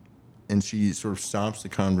she sort of stops the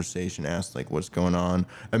conversation, asks like, "What's going on?"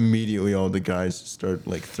 Immediately, all the guys start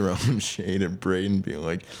like throwing shade at Brayden, being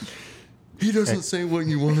like, "He doesn't say what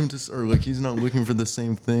you want him to, or like he's not looking for the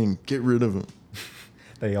same thing. Get rid of him."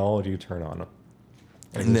 They all do turn on him,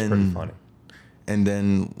 and it's pretty funny. And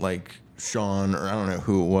then like Sean, or I don't know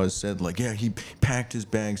who it was, said, like, yeah, he packed his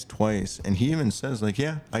bags twice. And he even says, like,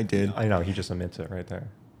 yeah, I did. I know, he just admits it right there.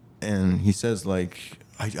 And he says, like,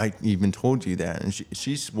 I even told you that. And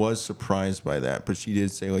she was surprised by that. But she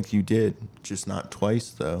did say, like, you did, just not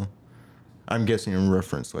twice, though. I'm guessing in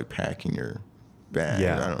reference to, like, packing your bag.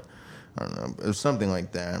 Yeah. I don't know. It was something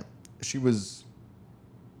like that. She was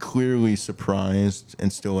clearly surprised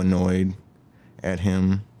and still annoyed at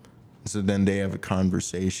him. So then they have a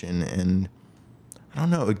conversation, and I don't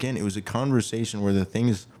know. Again, it was a conversation where the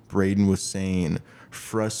things Brayden was saying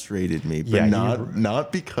frustrated me, but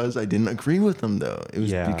not because I didn't agree with him, though. It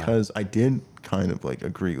was because I did kind of like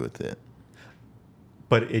agree with it.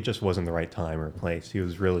 But it just wasn't the right time or place. He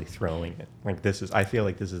was really throwing it. Like I feel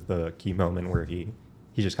like this is the key moment where he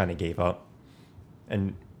just kind of gave up,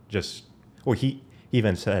 and just, well, he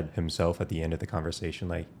even said himself at the end of the conversation,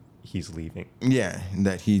 like, he's leaving. Yeah,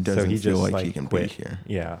 that he doesn't feel like he can quit. be here.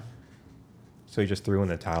 Yeah. So he just threw in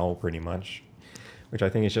the towel pretty much, which I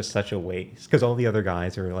think is just such a waste. Because all the other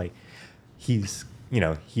guys are like, he's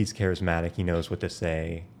charismatic. He knows what to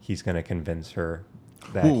say. He's going to convince her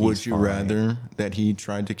that he's would you fine. rather that he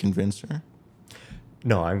tried to convince her?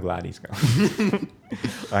 No, I'm glad he's gone.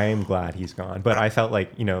 I am glad he's gone. But I felt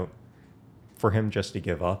like, for him just to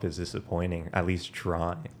give up is disappointing. At least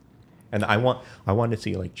try. And I want to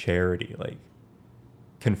see, like, Charity, like,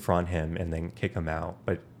 confront him and then kick him out.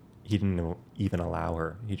 But he didn't even allow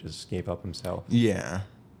her. He just gave up himself. Yeah.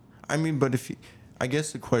 I mean, but I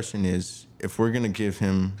guess the question is, if we're going to give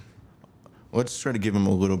him, let's try to give him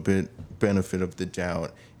a little bit benefit of the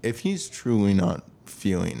doubt. If he's truly not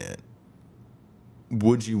feeling it,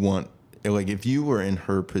 would you want, like, if you were in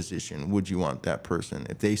her position, would you want that person,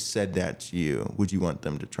 if they said that to you, would you want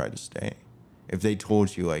them to try to stay? If they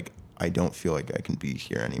told you, like, I don't feel like I can be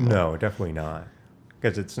here anymore. No, definitely not.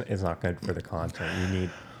 Because it's not good for the content. You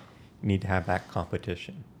need to have that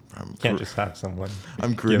competition. You can't just have someone.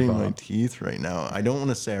 I'm gritting my teeth right now. I don't want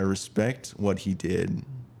to say I respect what he did,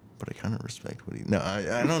 but I kind of respect what he... No,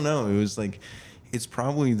 I don't know. It was like... It's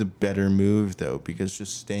probably the better move, though, because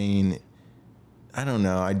just staying... I don't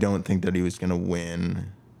know. I don't think that he was going to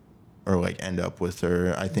win or, like, end up with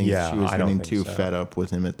her. I think she was getting too fed up with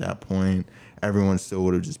him at that point. Everyone still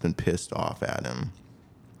would have just been pissed off at him.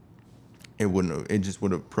 It just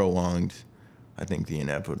would have prolonged, I think, the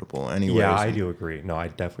inevitable. Anyways, yeah, I do agree. No, I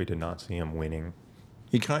definitely did not see him winning.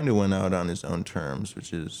 He kind of went out on his own terms,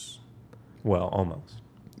 which is... Well, almost.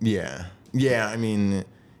 Yeah. Yeah, I mean,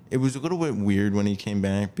 it was a little bit weird when he came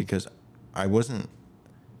back because I wasn't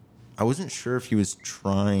sure if he was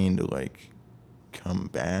trying to, like, come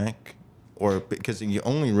back or because he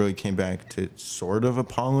only really came back to sort of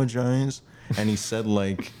apologize. And he said,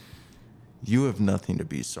 like, you have nothing to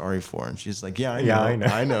be sorry for. And she's like, yeah,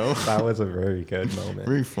 I know. That was a very good moment.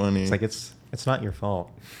 Very funny. It's like, it's not your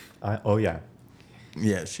fault. Oh, yeah.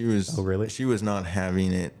 Yeah, she was. Oh, really? She was not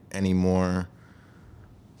having it anymore.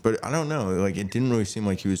 But I don't know. Like, it didn't really seem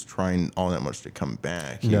like he was trying all that much to come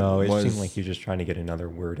back. No, it seemed like he was just trying to get another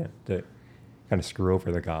word in to kind of screw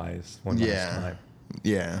over the guys one last time.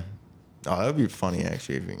 Yeah. Oh, that would be funny,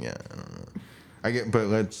 actually. I don't know. But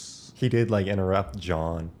let's... He did, like, interrupt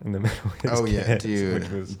John in the middle of his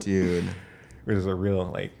kiss, dude. Which was a real,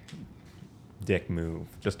 like, dick move,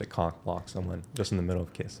 just to cock block someone just in the middle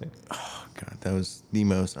of kissing. Oh, God, that was the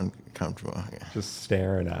most uncomfortable. Yeah. Just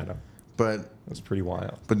staring at him. But it was pretty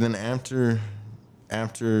wild. But then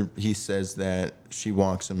after he says that, she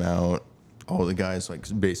walks him out. All the guys, like,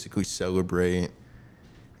 basically celebrate.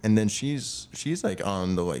 And then she's like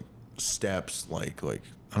on the, like, steps, like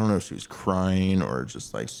I don't know if she was crying or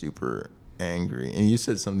just, like, super angry. And you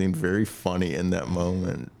said something very funny in that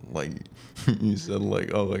moment. Like, you said,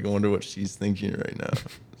 like, oh, like, I wonder what she's thinking right now.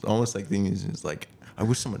 It's almost like things is like, I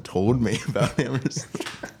wish someone told me about him.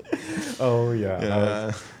 Oh,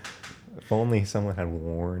 yeah. If only someone had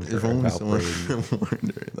warned her about Brayden.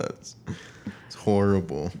 Warned her. It's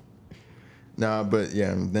horrible. Nah, but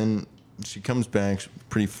yeah, then she comes back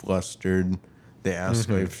pretty flustered. They ask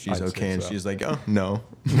her if she's okay, and she's like, oh, no,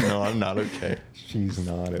 I'm not okay. She's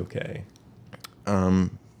not okay. But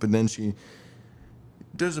then she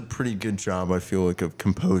does a pretty good job, I feel like, of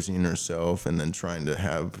composing herself and then trying to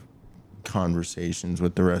have conversations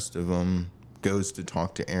with the rest of them. Goes to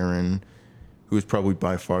talk to Aaron, who is probably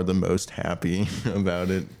by far the most happy about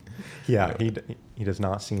it. Yeah, he does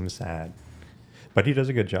not seem sad. But he does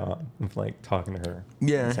a good job of, like, talking to her.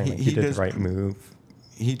 Yeah, saying, like, he did the right move.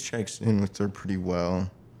 He checks in with her pretty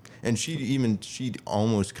well. And she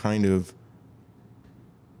almost kind of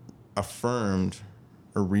affirmed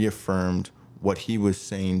or reaffirmed what he was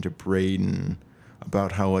saying to Brayden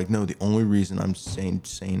about how like, no, the only reason I'm saying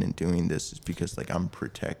and doing this is because like I'm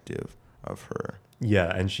protective of her.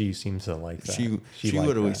 Yeah, and she seems to like that. She liked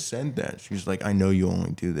literally that. said that. She's like, I know you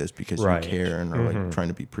only do this because Right. you care and are like trying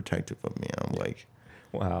to be protective of me. And I'm like,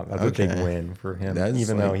 Wow, that's a big win for him. That's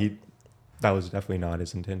Even like- though that was definitely not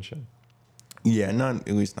his intention. yeah, not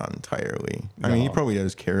at least not entirely. I mean, he No. probably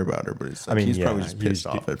does care about her, but it's like I mean, he's probably yeah, just pissed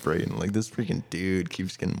off at Brayden. Like this freaking dude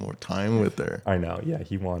keeps getting more time with her. I know. Yeah,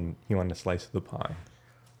 he wanted a slice of the pie.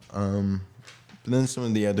 But then some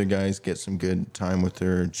of the other guys get some good time with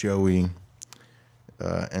her. Joey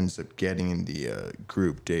ends up getting the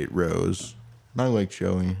group date rose. And I like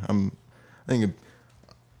Joey. I'm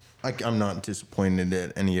not disappointed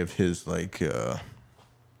at any of his like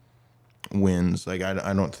wins. Like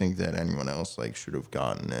I don't think that anyone else like should have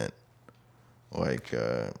gotten it. Like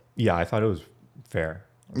Yeah, I thought it was fair.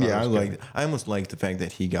 yeah, I almost like the fact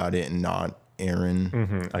that he got it and not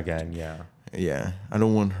Aaron. Again, yeah. Yeah, I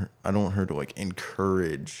don't want her to like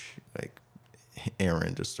encourage like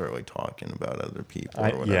Aaron to start like talking about other people or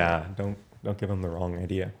whatever. Yeah, don't give him the wrong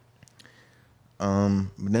idea. But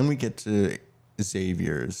then we get to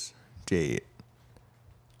Xavier's date.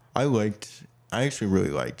 I actually really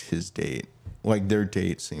liked his date. Like their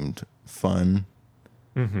date seemed fun.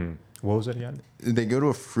 What was it again? They go to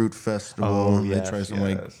a fruit festival. Oh, They yes, try some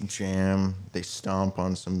like jam. They stomp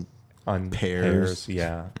on some On pears.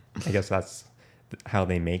 Yeah. I guess that's how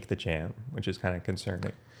they make the jam, which is kind of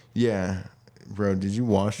concerning. Yeah. Bro, did you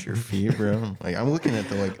wash your feet, bro? Like I'm looking at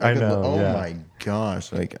the like I know, oh yeah. my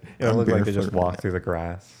gosh. Like It I'm looked like they barefoot just right walked now. through the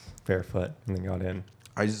grass barefoot and then got in.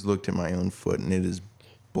 I just looked at my own foot and it is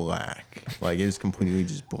black. Like it is completely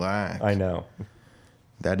just black. I know.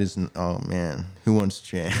 That isn't. Oh man, who wants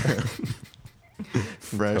jam?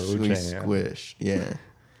 Freshly jam. squished, yeah.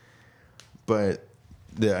 But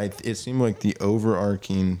it seemed like the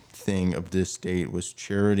overarching thing of this date was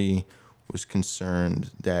Charity was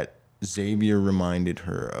concerned that Xavier reminded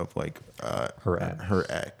her of like her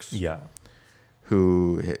ex, Yeah.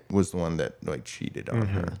 who was the one that like cheated on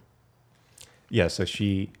her. Yeah, so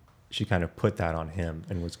she kind of put that on him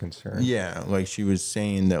and was concerned. Yeah, like she was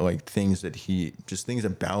saying that like things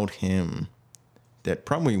about him that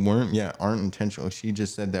probably aren't intentional. She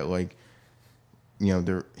just said that like, you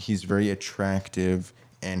know, he's very attractive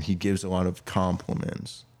and he gives a lot of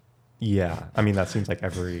compliments. Yeah, I mean that seems like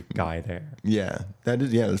every guy there. Yeah,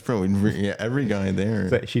 that's probably every guy there.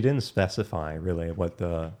 But she didn't specify really what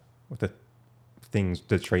the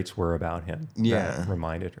traits were about him. Yeah. That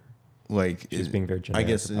reminded her. Like She's being very I generic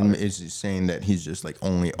guess about it. it's saying that he's just like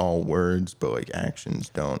only all words, but like actions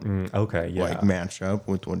don't Okay, yeah. like match up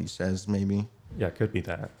with what he says, maybe. Yeah, it could be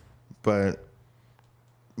that. But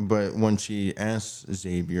when she asks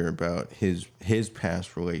Xavier about his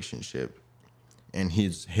past relationship, and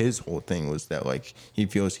his whole thing was that like he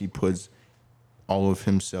feels he puts all of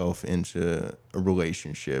himself into a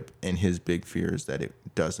relationship, and his big fear is that it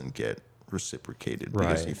doesn't get reciprocated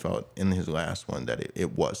because Right. he felt in his last one that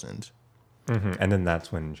it wasn't. And then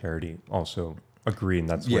that's when Charity also agreed, and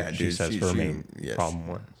that's what she says her main problem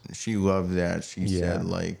was. She loved that. She said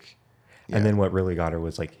like, And then what really got her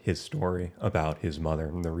was like his story about his mother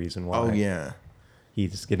and the reason why. oh yeah,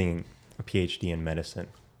 He's getting a PhD in medicine.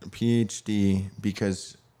 PhD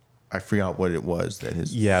because I forgot what it was that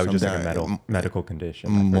his Yeah, it was just like some a medical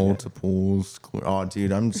condition. I forget. multiple oh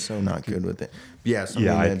dude, I'm so not good with it. Yeah,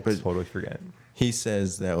 I but totally forget. he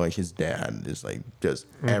says that like his dad is like does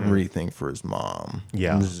everything for his mom.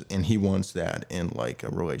 Yeah. And he wants that in like a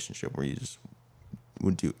relationship where you just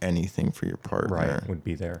would do anything for your partner. Right, would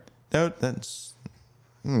be there. That's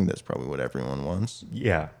probably what everyone wants.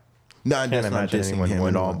 Yeah. No, Can't that's not imagine dissing anyone him at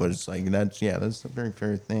wouldn't all, want but it's like that's a very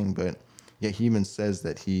fair thing. But yeah, he even says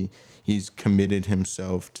that he's committed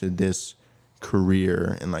himself to this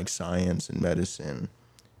career in like science and medicine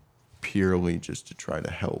purely just to try to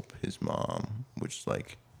help his mom, which is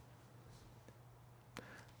like,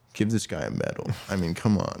 give this guy a medal. I mean,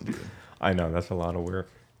 come on, dude. I know, that's a lot of work.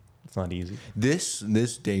 It's not easy. This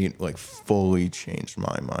date like fully changed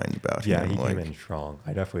my mind about Yeah, him. he Like, came in strong.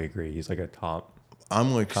 I definitely agree. He's like a top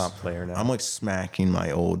player now. I'm like smacking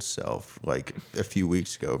my old self like a few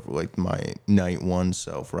weeks ago, for like my night one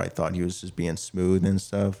self, where I thought he was just being smooth and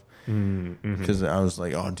stuff. Because I was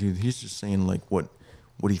like, oh, dude, he's just saying like what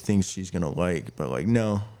he thinks she's gonna like, but like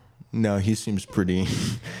no, he seems pretty.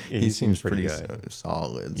 He seems pretty good.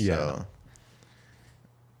 Solid. Yeah. So.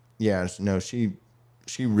 Yeah. No, she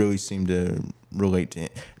really seemed to relate to him.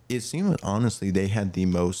 It seemed honestly they had the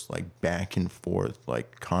most like back and forth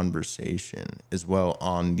like conversation as well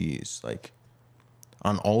on these like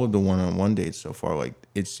on all of the one-on-one dates so far. Like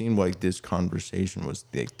it seemed like this conversation was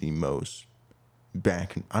like the most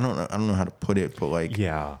back. I don't know how to put it, but like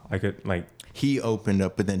Yeah, I could like he opened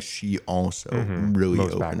up, but then she also really most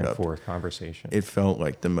opened back and up. forth conversation. It felt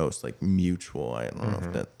like the most like mutual. I don't know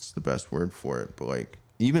if that's the best word for it, but like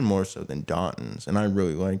even more so than Dotun's. And I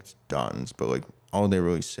really liked Dotun's, but like all they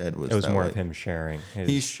really said was It was that, more like, of him sharing.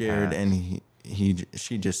 he shared, and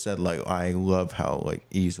she just said like, I love how like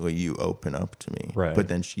easily you open up to me, Right. but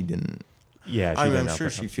then she didn't. Yeah, I mean, I'm didn't sure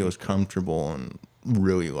open she up to feels me. comfortable and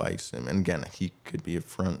really likes him. And again, he could be a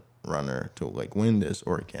front runner to like win this,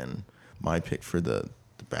 or again, my pick for the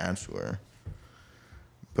Bachelor.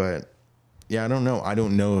 But yeah, I don't know. I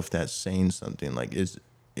don't know if that's saying something. Like, is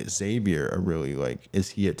Xavier a really like? Is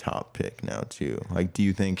he a top pick now too? Like, do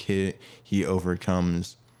you think he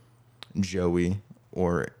overcomes Joey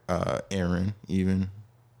or Aaron even?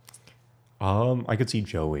 I could see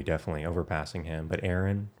Joey definitely overpassing him, but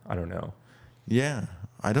Aaron, I don't know. Yeah,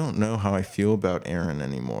 I don't know how I feel about Aaron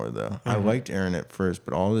anymore though. I liked Aaron at first,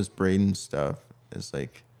 but all this Brayden stuff is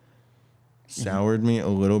like soured me a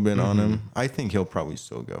little bit on him. I think he'll probably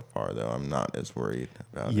still go far though. I'm not as worried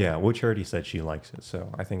about it. Yeah, Witch already said she likes it,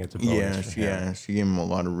 so I think it's a bonus for him. She gave him a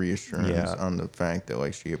lot of reassurance Yeah. on the fact that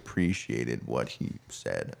like she appreciated what he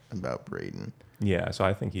said about Brayden. Yeah, so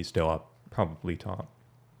I think he's still up, probably top.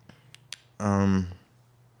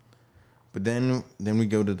 But then we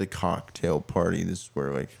go to the cocktail party. This is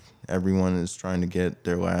where like everyone is trying to get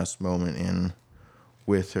their last moment in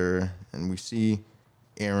with her, and we see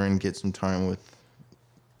Aaron get some time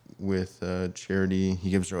with Charity. He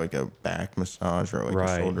gives her like a back massage or like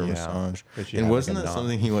a shoulder massage. And wasn't that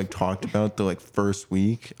something he like talked about the like first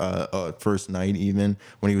week, first night even,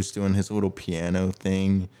 when he was doing his little piano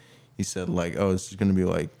thing? He said like, oh, this is gonna be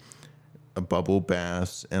like a bubble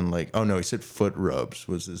bath, and like, oh no, he said foot rubs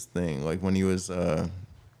was his thing. Like when he was do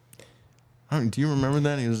you remember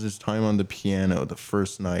that? He was his time on the piano the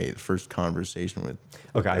first night, first conversation with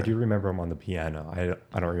Okay, her. I do remember him on the piano.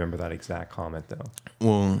 I don't remember that exact comment though.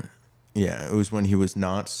 Well, yeah, it was when he was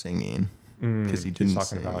not singing because he didn't He's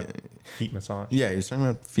talking sing. about feet massage. Yeah, he was talking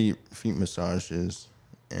about feet massages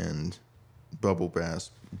and bubble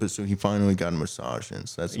baths. But so he finally got a massage in,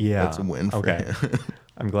 so that's a win for him.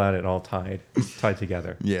 I'm glad it all tied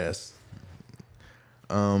together. Yes.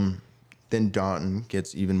 Then Dotun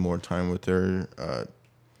gets even more time with her.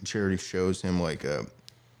 Charity shows him like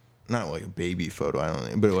not like a baby photo, I don't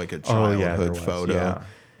think, but like a childhood photo. Yeah.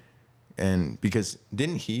 And because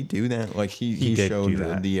didn't he do that? Like he did showed do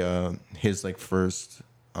that. the his like first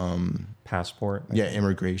Passport.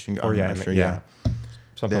 immigration. Or I'm not sure,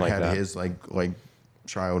 something that like had that. his like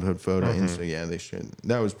childhood photo, and so yeah, they should.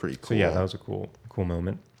 That was pretty cool. So yeah, that was a cool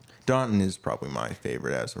moment. Dotun is probably my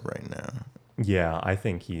favorite as of right now. Yeah, I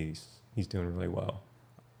think he's doing really well.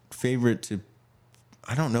 Favorite to,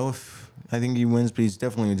 I don't know if I think he wins, but he's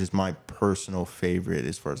definitely just my personal favorite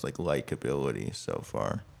as far as like likability so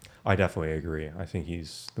far. I definitely agree. I think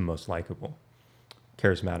he's the most likable,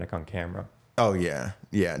 charismatic on camera. Oh yeah,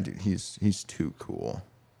 dude, he's too cool.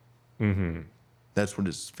 Mm-hmm. That's what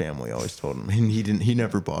his family always told him, and he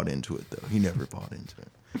never bought into it though. He never bought into it.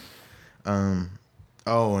 And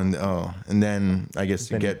then I guess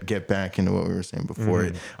to get back into what we were saying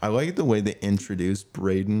before, I like the way they introduced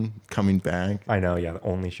Brayden coming back. I know, yeah,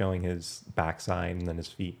 only showing his backside and then his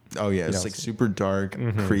feet. Oh yeah, it's like super dark,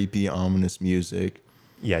 creepy, ominous music.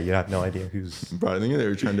 Yeah, you have no idea who's. But I think they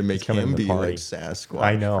were trying to make him be like Sasquatch.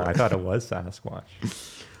 I know. I thought it was Sasquatch.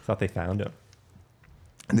 Thought they found him.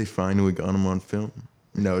 And they finally got him on film.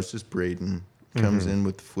 No, it's just Brayden. Comes in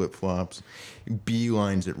with the flip-flops,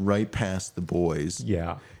 beelines it right past the boys.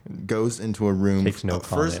 Yeah. Goes into a room. Takes no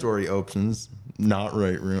comment. First door he opens, not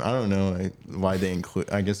right room. I don't know why they include.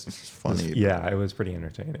 I guess it's just funny. Yeah, it was pretty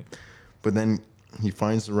entertaining. But then he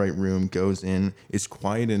finds the right room, goes in. It's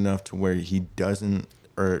quiet enough to where he doesn't,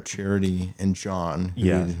 or Charity and John,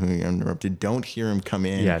 who he interrupted, don't hear him come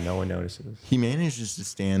in. Yeah, no one notices. He manages to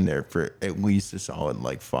stand there for at least a solid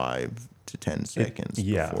like 5 to 10 seconds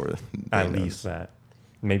before at least that.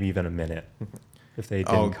 Maybe even a minute. If they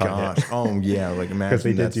didn't cut it. Oh yeah, like imagine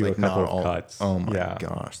they that's did do like a couple not of all cuts. Oh my Yeah.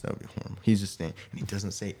 gosh, that would be horrible. He's just staying, and he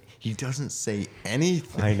doesn't say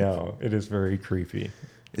anything. I know. It is very creepy.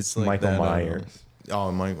 It's like Michael that, Myers.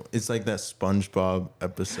 Michael. It's like that SpongeBob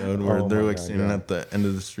episode where they're like standing at the end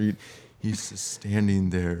of the street. He's just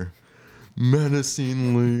standing there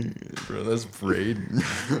menacingly. Bro, that's Brayden.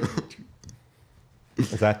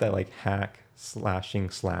 Is that like hack slashing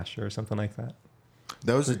slasher or something like that?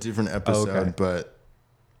 That was a different episode, but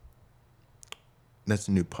that's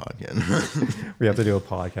a new podcast. We have to do a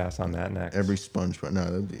podcast on that next. Every SpongeBob. No,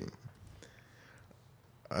 that'd be.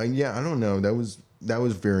 Yeah, I don't know. That was that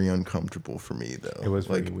was very uncomfortable for me, though. It was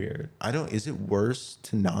like, very weird. is it worse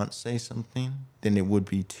to not say something than it would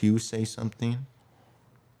be to say something?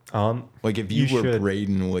 Like, if you were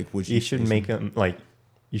Brayden, like, would you? You should make them like.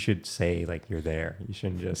 You should say like you're there. You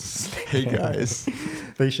shouldn't just. Hey guys.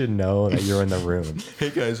 They should know that you're in the room. Hey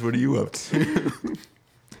guys, what are you up to?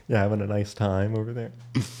 Yeah, having a nice time over there.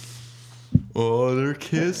 Oh, they're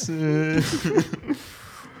kissing.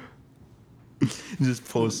 Just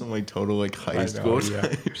post some like total like high school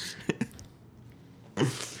type shit.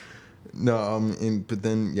 No, but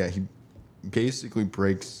then yeah, he basically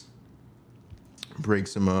breaks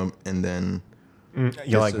him up, and then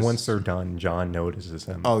like once they're done, John notices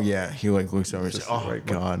him. Oh yeah, he like looks over and says, "Oh my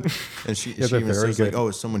god," and she even says like, "Oh,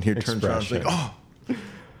 is someone here?" Turns around, she's like, "Oh."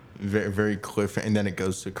 Very, very and then it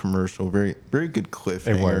goes to commercial. Very, very good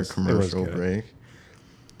cliffhanger commercial break.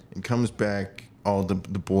 It comes back. All the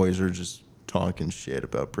boys are just talking shit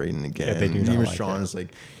about Brayden again. Yeah, they do not even like Sean it. is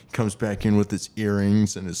like, he comes back in with his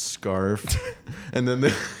earrings and his scarf, and then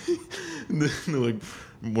like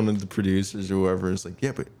one of the producers or whoever is like,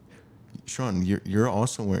 yeah, but Sean, you're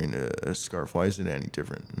also wearing a scarf. Why is it any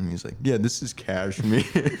different? And he's like, yeah, this is cashmere.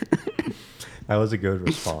 That was a good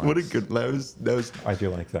response. What a good that was. I do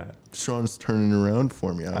like that. Sean's turning around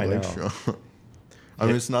for me. I like know. Sean. I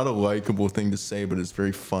mean, it's not a likable thing to say, but it's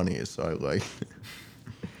very funny, so I like it.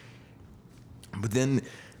 But then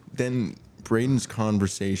Brayden's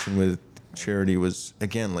conversation with Charity was,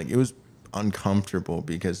 again, like, it was uncomfortable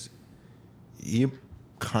because he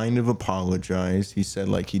kind of apologized. He said,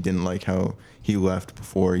 like, he didn't like how he left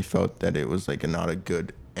before. He felt that it was, like, not a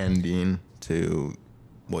good ending to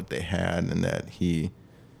what they had, and that he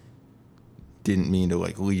didn't mean to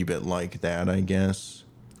like leave it like that, I guess.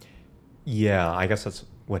 Yeah, I guess that's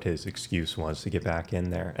what his excuse was, to get back in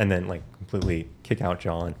there and then like completely kick out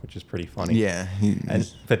John, which is pretty funny. Yeah,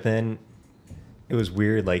 but then it was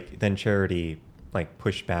weird. Like then Charity like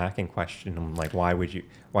pushed back and questioned him, like, why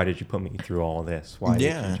did you put me through all this? Why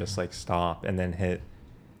did you just like stop? And then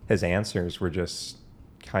his answers were just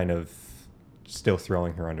kind of still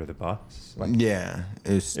throwing her under the bus. Like, yeah,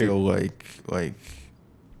 it's still like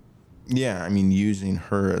yeah, I mean, using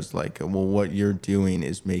her as like, well, what you're doing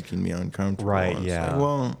is making me uncomfortable. Right, yeah. Like,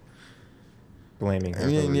 well, blaming her. I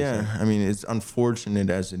mean, yeah, I mean, it's unfortunate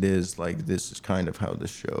as it is. Like, this is kind of how the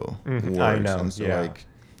show works. I know, and so, yeah. like,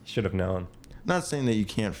 should have known. Not saying that you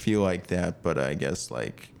can't feel like that, but I guess,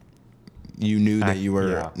 like, you knew that you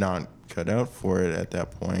were not cut out for it at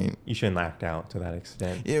that point. You shouldn't act out to that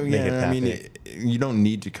extent. Yeah, I mean, you don't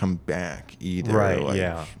need to come back either. Right, like,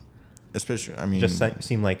 yeah. Especially, I mean... Just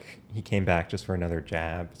seemed like he came back just for another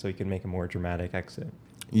jab so he could make a more dramatic exit.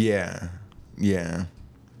 Yeah.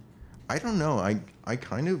 I don't know. I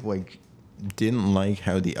kind of, like, didn't like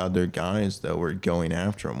how the other guys, though, were going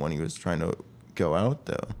after him when he was trying to go out,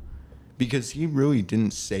 though. Because he really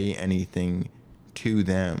didn't say anything to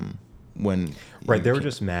them when... Right, they were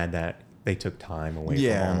just mad that they took time away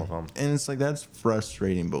from all of them. And it's like, that's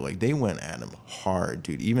frustrating, but, like, they went at him hard,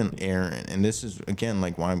 dude. Even Aaron. And this is, again,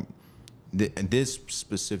 like, why... This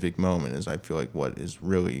specific moment is, I feel like, what is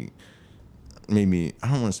really made me, I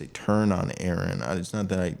don't want to say turn on Aaron. It's not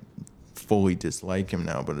that I fully dislike him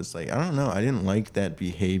now, but it's like, I don't know. I didn't like that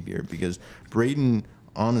behavior because Brayden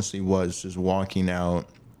honestly was just walking out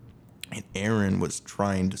and Aaron was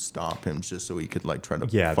trying to stop him just so he could like try to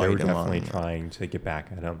fight him. Yeah, they were definitely trying to get back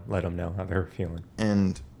at him, let him know how they were feeling.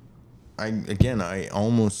 And I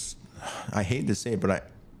hate to say it, but I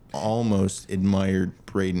almost admired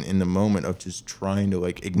Brayden in the moment of just trying to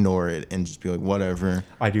like ignore it and just be like, whatever.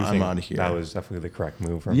 I'm out of here. That was definitely the correct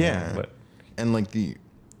move from him. But and like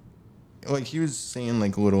he was saying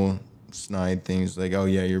like little snide things like, oh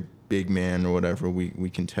yeah, you're big man or whatever, we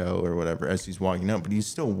can tell or whatever, as he's walking out, but he's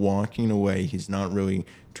still walking away. He's not really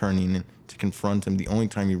turning to confront him. The only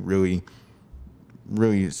time he really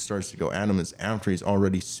starts to go at him is after he's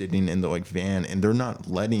already sitting in the like van and they're not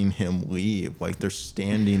letting him leave. Like they're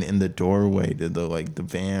standing in the doorway to the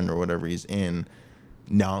van or whatever he's in,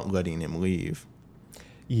 not letting him leave.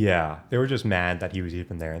 Yeah, they were just mad that he was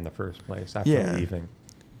even there in the first place after leaving.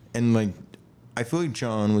 And like I feel like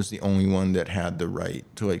John was the only one that had the right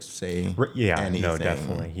to like say anything. No,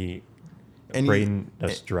 definitely. Brayden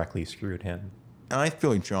just directly screwed him. And I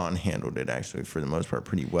feel like John handled it actually for the most part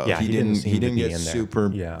pretty well. Yeah, he didn't get super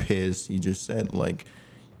pissed. He just said like,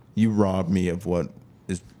 "You robbed me of what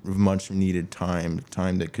is much needed time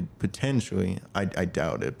that could potentially, I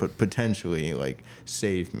doubt it, but potentially like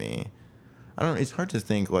save me." I don't know. It's hard to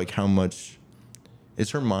think like how much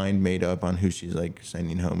is her mind made up on who she's like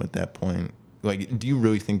sending home at that point. Like, do you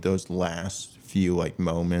really think those last few like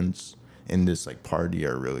moments in this like party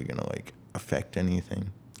are really gonna like affect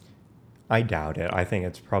anything. I doubt it. I think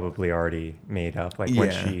it's probably already made up. Like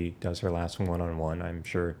when Yeah. she does her last one-on-one, I'm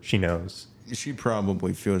sure she knows She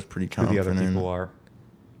probably feels pretty who the confident. other people are.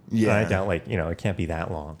 Yeah. And I doubt, like, it can't be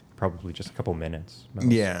that long. Probably just a couple minutes. Most.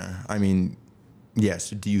 Yeah. I mean, yeah.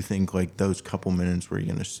 So do you think like those couple minutes were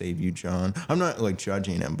going to save you, John? I'm not like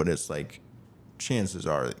judging him, but it's like chances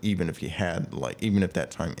are, even if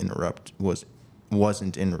that time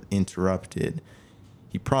wasn't interrupted,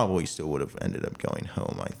 he probably still would have ended up going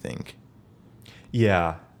home, I think.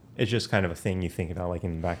 Yeah. It's just kind of a thing you think about, like,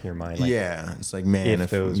 in the back of your mind. Like, yeah. It's like, man, if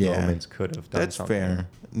those moments could have done that's something. fair.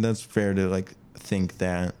 That's fair to, like, think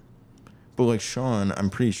that. But, like, Sean, I'm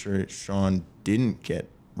pretty sure Sean didn't get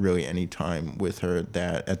really any time with her at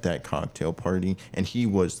that cocktail party. And he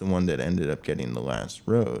was the one that ended up getting the last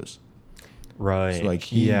rose. Right. So, like,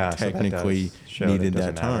 he technically needed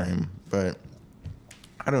that matter. time. But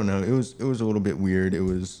I don't know. It was a little bit weird. It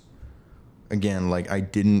was, again, like, I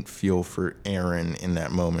didn't feel for Aaron in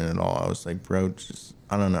that moment at all. I was like, bro, just,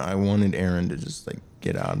 I don't know. I wanted Aaron to just, like,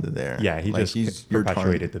 get out of there. Yeah, he like, just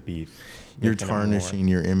perpetuated the beef. You're tarnishing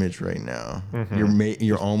your image right now. Mm-hmm.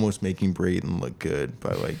 You're almost making Brayden look good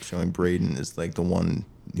by, like, showing Brayden as, like, the one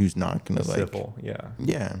who's not going to, like... Civil, yeah.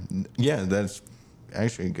 Yeah, that's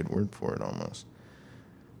actually a good word for it almost.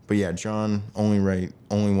 But yeah, John, only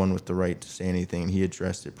one with the right to say anything. He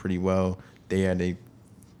addressed it pretty well. They had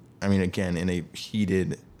again, in a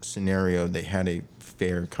heated scenario, they had a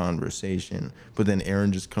fair conversation. But then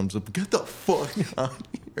Aaron just comes up, get the fuck out of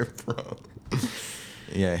here, bro.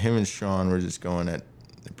 Yeah, him and Sean were just going at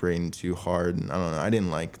Brayden too hard, and I don't know. I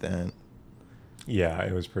didn't like that. Yeah,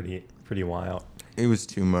 it was pretty wild. It was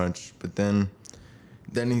too much. But then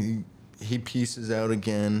he pieces out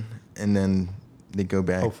again, and then they go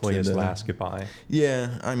back. Hopefully to his last goodbye.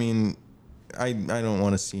 Yeah, I mean, I don't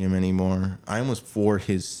want to see him anymore. I almost, for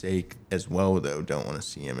his sake as well, though, don't want to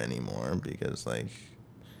see him anymore because, like...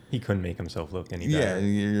 He couldn't make himself look any better.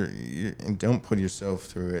 Yeah, you don't put yourself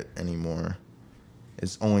through it anymore.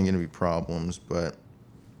 It's only going to be problems, but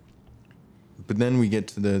then we get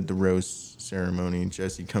to the rose ceremony.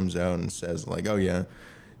 Jesse comes out and says, like, oh, yeah,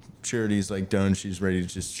 Charity's, like, done. She's ready to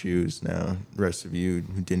just choose now. The rest of you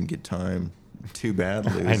who didn't get time, too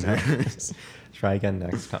bad, losers. Try again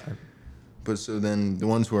next time. But so then the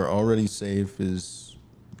ones who are already safe is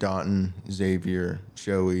Dotun, Xavier,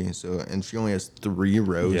 Joey. And she only has 3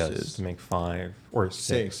 roses. Yes, to make 5 or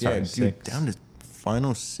 6. Yeah, Sorry, dude, 6. down to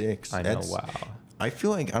final 6. I know, wow. I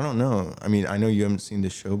feel like, I don't know. I mean, I know you haven't seen the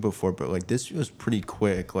show before, but, like, this feels pretty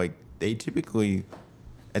quick. Like, they typically,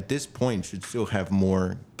 at this point, should still have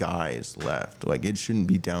more guys left. Like, it shouldn't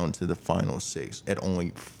be down to the final 6 at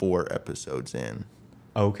only 4 episodes in.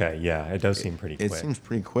 Okay, yeah, it does seem pretty quick. It seems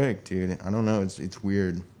pretty quick, dude. I don't know. It's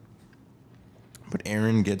weird. But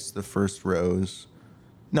Aaron gets the first rose.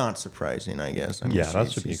 Not surprising, I guess. I mean, yeah,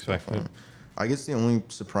 that should be expected. I guess the only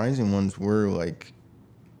surprising ones were, like,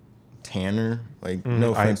 Tanner. Like,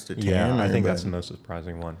 no offense to Tanner. Yeah, I think that's the most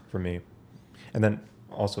surprising one for me. And then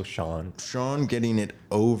also Sean. Sean getting it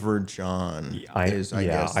over John I guess,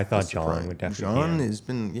 I thought John would definitely.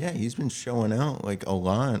 John he's been showing out, like, a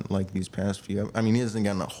lot, like, these past few. I mean, he hasn't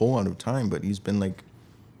gotten a whole lot of time, but he's been, like,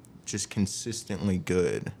 just consistently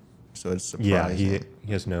good. So it's surprising. Yeah,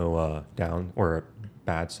 he has no down or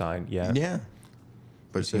bad side yet. Yeah.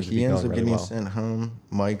 But so he ends up getting sent home.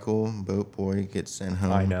 Michael, Boat Boy, gets sent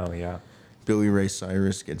home. I know, yeah. Billy Ray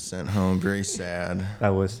Cyrus gets sent home. Very sad. That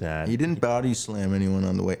was sad. He didn't body slam anyone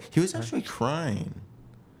on the way. He was actually crying.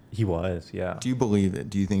 He was, yeah. Do you believe it?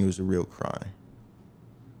 Do you think it was a real cry?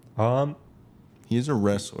 He is a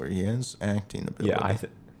wrestler. He has acting ability.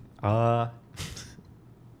 Yeah,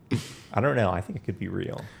 I don't know. I think it could be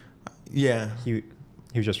real. Yeah. He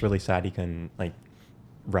was just really sad he couldn't, like,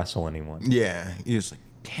 wrestle anyone. Yeah. He was like,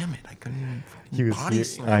 damn it, I couldn't even body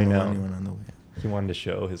slam anyone on the way. He wanted to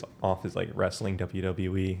show his like wrestling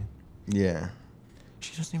WWE. Yeah.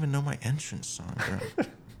 She doesn't even know my entrance song, bro.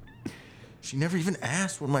 She never even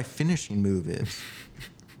asked what my finishing move is.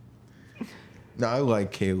 No, I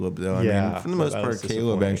like Caleb, though. I mean, for the most part,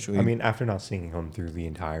 Caleb actually... I mean, after not seeing him through the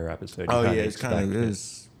entire episode, it's kind of...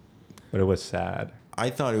 But it was sad. I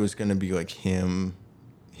thought it was going to be like him,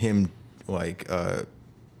 like,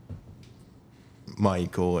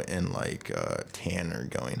 Michael and, like, Tanner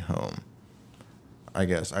going home. I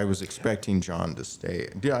guess. I was expecting John to stay.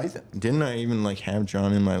 Dude, didn't I even, like, have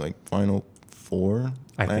John in my, like, final 4?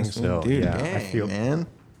 I think so, Dude, yeah. man.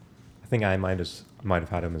 I think I might have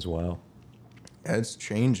had him as well. It's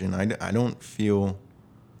changing. I don't feel...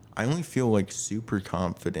 I only feel, like, super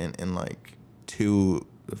confident in, like, 2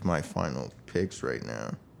 of my final picks right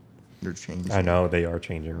now. They're changing. I know they are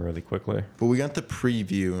changing really quickly. But we got the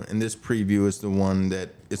preview, and this preview is the one that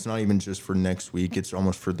it's not even just for next week. It's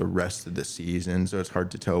almost for the rest of the season. So it's hard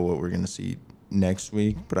to tell what we're going to see next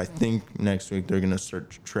week. But I think next week they're going to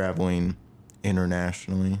start traveling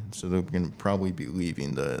internationally. So they're going to probably be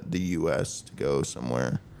leaving the U.S. to go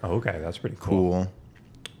somewhere. Oh, okay, that's pretty cool.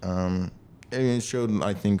 It showed,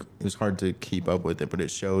 I think, it was hard to keep up with it, but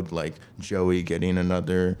it showed, like, Joey getting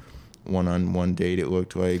another one-on-one date, it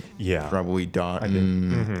looked like. Yeah. Probably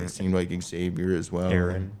Dotun. It seemed like Xavier as well.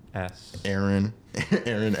 Aaron S. Aaron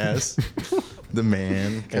S. The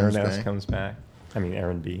man Aaron S. comes back. I mean,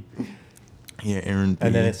 Aaron B. Yeah, Aaron B.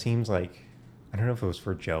 And then it seems like, I don't know if it was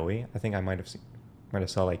for Joey. I think I might have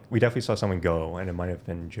saw, like, we definitely saw someone go, and it might have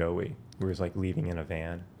been Joey, who was, like, leaving in a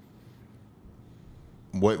van.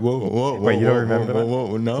 Wait, whoa, Wait, you don't remember that?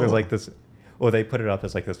 Whoa, no. There's like this. Well, they put it up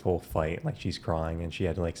as like this whole fight, like she's crying and she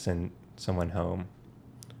had to like send someone home.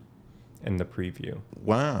 In the preview.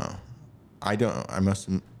 Wow, I must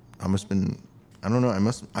have been. I don't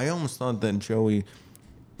know. I almost thought that Joey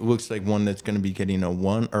looks like one that's going to be getting a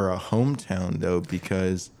hometown though,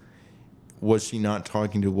 because was she not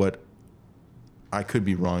talking to what I could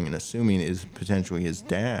be wrong in assuming is potentially his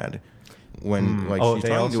dad? When she's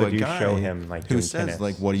talking to a guy show him, like, who doing says tennis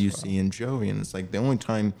like, "What do you as well. see in Joey?" And it's like the only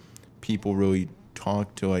time people really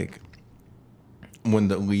talk to, like, when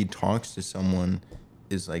the lead talks to someone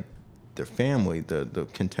is like their family, the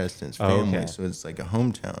contestant's family. Okay. So it's like a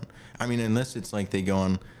hometown. I mean, unless it's like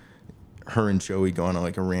her and Joey go on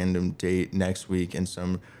like a random date next week, and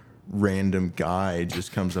some random guy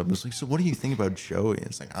just comes up and is like, "So what do you think about Joey?" And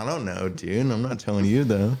it's like, I don't know, dude. I'm not telling you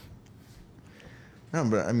though. No,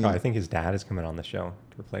 but I mean, I think his dad is coming on the show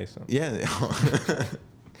to replace him. Yeah.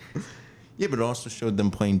 Yeah, but it also showed them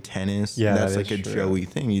playing tennis. Yeah, that's that like is a true. Joey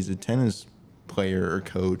thing. He's a tennis player or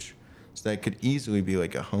coach, so that could easily be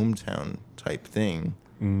like a hometown type thing.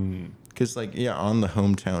 Because on the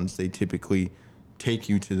hometowns they typically take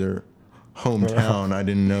you to their hometown. I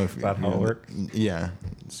didn't know if Is that how it works? Yeah,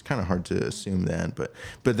 it's kind of hard to assume that, but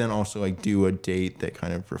then also like do a date that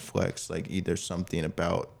kind of reflects like either something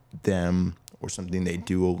about them or something they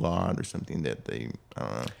do a lot or something that they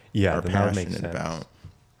are that would make passionate sense. about.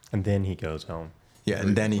 And then he goes home. Yeah,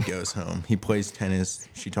 and then he goes home. He plays tennis.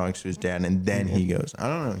 She talks to his dad, and then he goes. I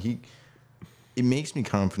don't know. It makes me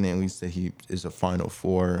confident at least that he is a Final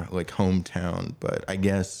Four, like, hometown. But I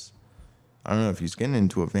guess I don't know if he's getting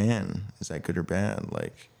into a van. Is that good or bad?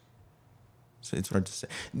 Like, so it's hard to say.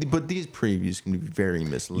 But these previews can be very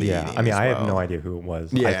misleading. Yeah, I mean, as I have well. no idea who it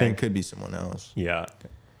was. Yeah, I think it could be someone else. Yeah.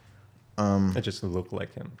 It just looked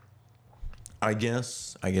like him. I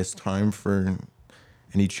guess time for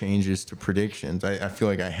any changes to predictions. I feel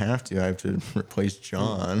like I have to replace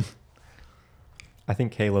John. I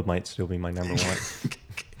think Caleb might still be my number one.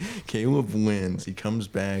 Caleb wins. He comes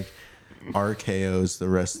back, RKOs the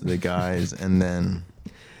rest of the guys, and then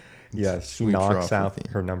Yes, sweeps her knocks off out with the-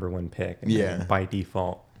 her number one pick. And Yeah. then by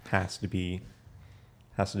default has to be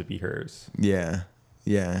hers. Yeah.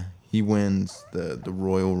 He wins the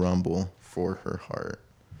Royal Rumble for her heart.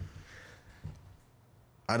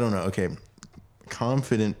 I don't know. Okay.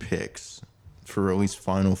 Confident picks for at least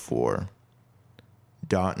Final Four.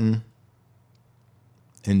 Dotun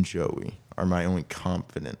and Joey are my only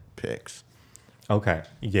confident picks. Okay,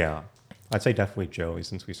 yeah. I'd say definitely Joey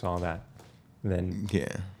since we saw that. Then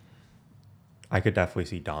Yeah. I could definitely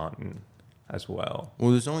see Dotun as well.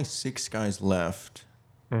 Well, there's only 6 guys left.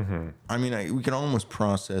 Mm-hmm. I mean, we can almost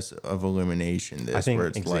process of elimination this, I think where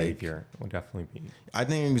it's Xavier will definitely be. I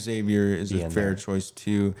think Xavier is Be a in fair there. choice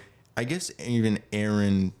too. I guess even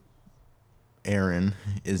Aaron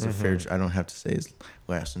is a fair. I don't have to say his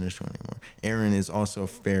last initial anymore. Aaron is also a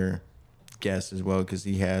fair guess as well because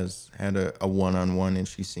he has had a one-on-one and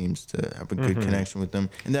she seems to have a good connection with them,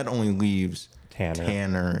 and that only leaves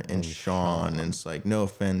Tanner and Sean. And it's like, no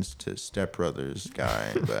offense to Step Brothers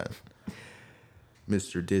guy, but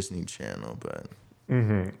Mr. Disney Channel, but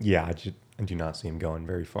Yeah, I do not see him going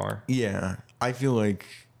very far. yeah, I feel like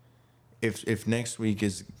if next week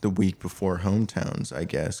is the week before hometowns, I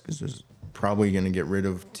guess, because there's probably going to get rid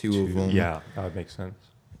of two of them. Yeah, that would make sense.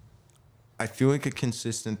 I feel like a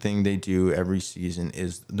consistent thing they do every season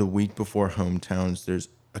is the week before hometowns, there's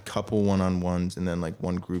a couple one-on-ones and then like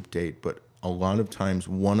one group date, but a lot of times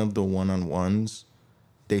one of the one-on-ones,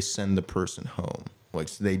 they send the person home. Like,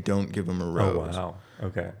 so they don't give them a rose. Oh, wow.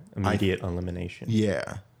 Okay. Immediate elimination.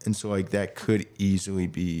 Yeah. And so, like, that could easily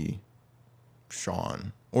be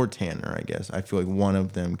Sean or Tanner, I guess. I feel like one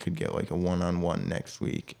of them could get, like, a one-on-one next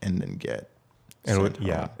week and then get And sent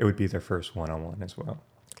home. it would be their first one-on-one as well.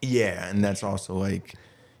 Yeah, and that's also, like,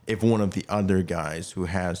 if one of the other guys who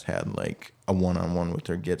has had like a one-on-one with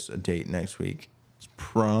her gets a date next week, it's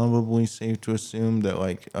probably safe to assume that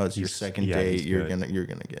like it's your second date, you're gonna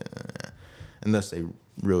get unless they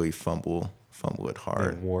really fumble it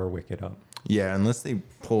hard. They Warwick it up. Yeah, unless they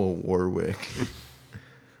pull a Warwick.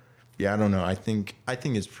 Yeah, I don't know. I think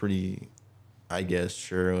it's pretty. I guess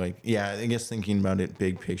sure. Like yeah, I guess thinking about it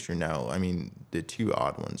big picture now. I mean, the two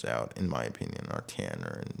odd ones out, in my opinion, are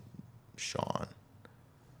Tanner and Sean.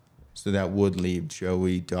 So that would leave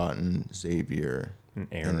Joey, Dotun, Xavier, And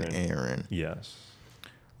Aaron. and Aaron. Yes.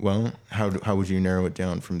 Well, how would you narrow it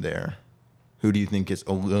down from there? Who do you think gets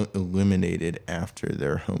eliminated after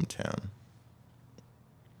their hometown?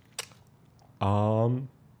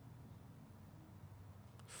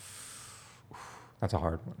 That's a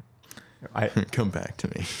hard one. Come back to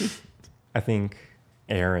me. I think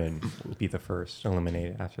Aaron will be the first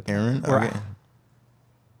eliminated after that. Aaron? Or Okay.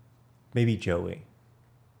 maybe Joey.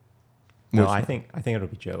 No, Which I one? think it'll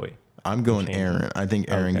be Joey. I'm going Jamie. Aaron. I think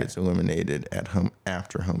Aaron Okay. gets eliminated at home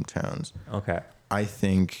after hometowns. Okay. I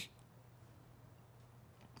think.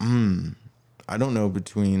 I don't know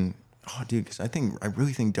between. Oh, dude, because I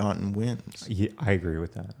really think Dotun wins. Yeah, I agree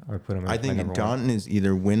with that. I would put him as I my think number one. Dotun is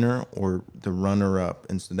either winner or the runner-up,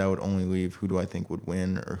 and so that would only leave who do I think would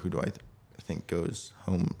win or who do I think goes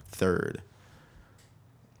home third.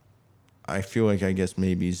 I feel like I guess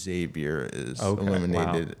maybe Xavier is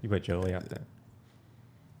eliminated. Wow. You put Joey out there.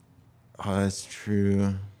 Oh, that's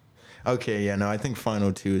true. Okay, yeah, no, I think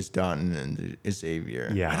final two is Dotun and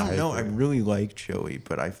Xavier. Yeah, I don't I know. I agree. really like Joey,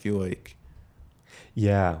 but I feel like,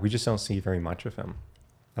 Yeah, we just don't see very much of him.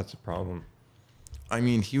 That's the problem. I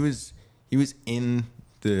mean, he was in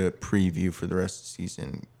the preview for the rest of the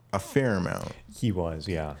season a fair amount, He was,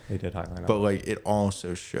 yeah. They did highlight but him. like it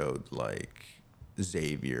also showed like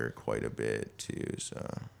Xavier quite a bit too. So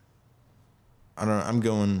I don't know. I'm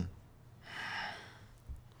going.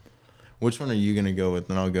 Which one are you gonna go with?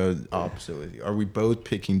 And I'll go opposite with you. Are we both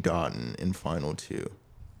picking Dotun in final two?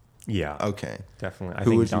 Yeah, Okay. definitely. I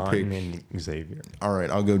Who think would you Dotun pick? and Xavier. All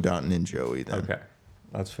right. I'll go Dotun and Joey then. Okay,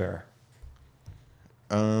 that's fair.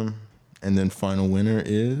 And then final winner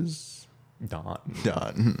is Dotun,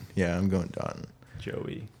 Dotun. Yeah, I'm going Dotun.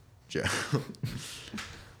 Joey. Joe.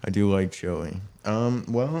 I do like Joey.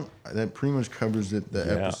 Well, that pretty much covers it. The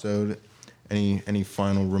Yeah. episode. Any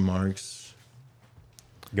final remarks?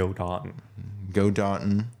 Go Dotun. Go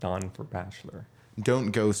Dotun. Dotun for Bachelor.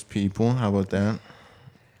 Don't ghost people. How about that?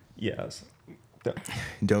 Yes.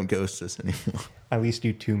 Don't ghost us anymore. At least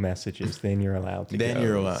do 2 messages, then you're allowed to Then ghost.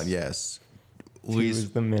 you're allowed. Yes. 2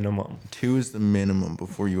 is the minimum. 2 is the minimum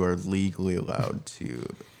before you are legally allowed to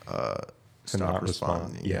stop not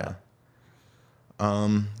responding. respond,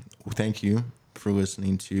 Yeah. Thank you for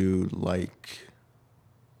listening to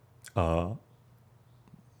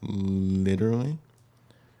literally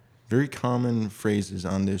very common phrases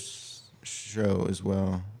on this show as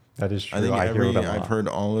well. That is true. I think hear it a lot. I've heard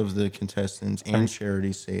all of the contestants and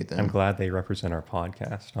Charity say them. I'm glad they represent our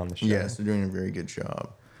podcast on the show. Yes, they're doing a very good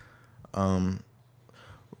job.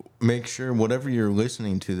 Make sure whatever you're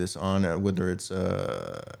listening to this on, whether it's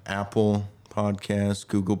Apple Podcast,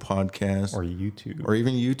 Google Podcast, Or YouTube. or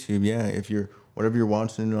even YouTube, yeah. If you're whatever you're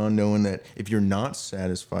watching it on, knowing that if you're not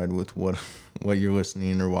satisfied with what you're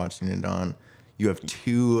listening or watching it on, you have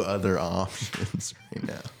 2 other options right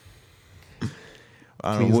now.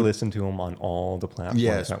 Please listen to them on all the platforms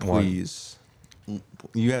Yes, at once. please.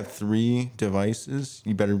 You have 3 devices.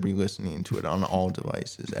 You better be listening to it on all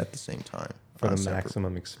devices at the same time. For not the separate.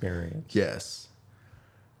 maximum experience. Yes.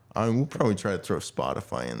 We'll probably try to throw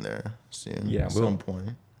Spotify in there soon. Yeah, at we'll- some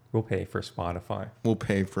point. We'll pay for Spotify. We'll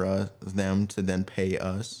pay for them to then pay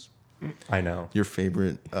us. I know. Your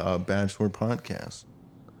favorite Bachelor podcast.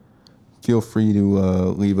 Feel free to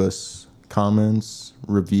leave us comments,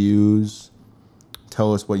 reviews.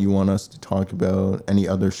 Tell us what you want us to talk about, any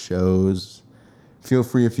other shows. Feel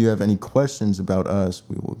free if you have any questions about us,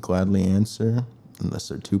 we will gladly answer, unless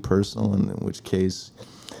they're too personal, in which case,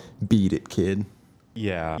 beat it, kid.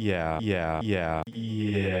 Yeah.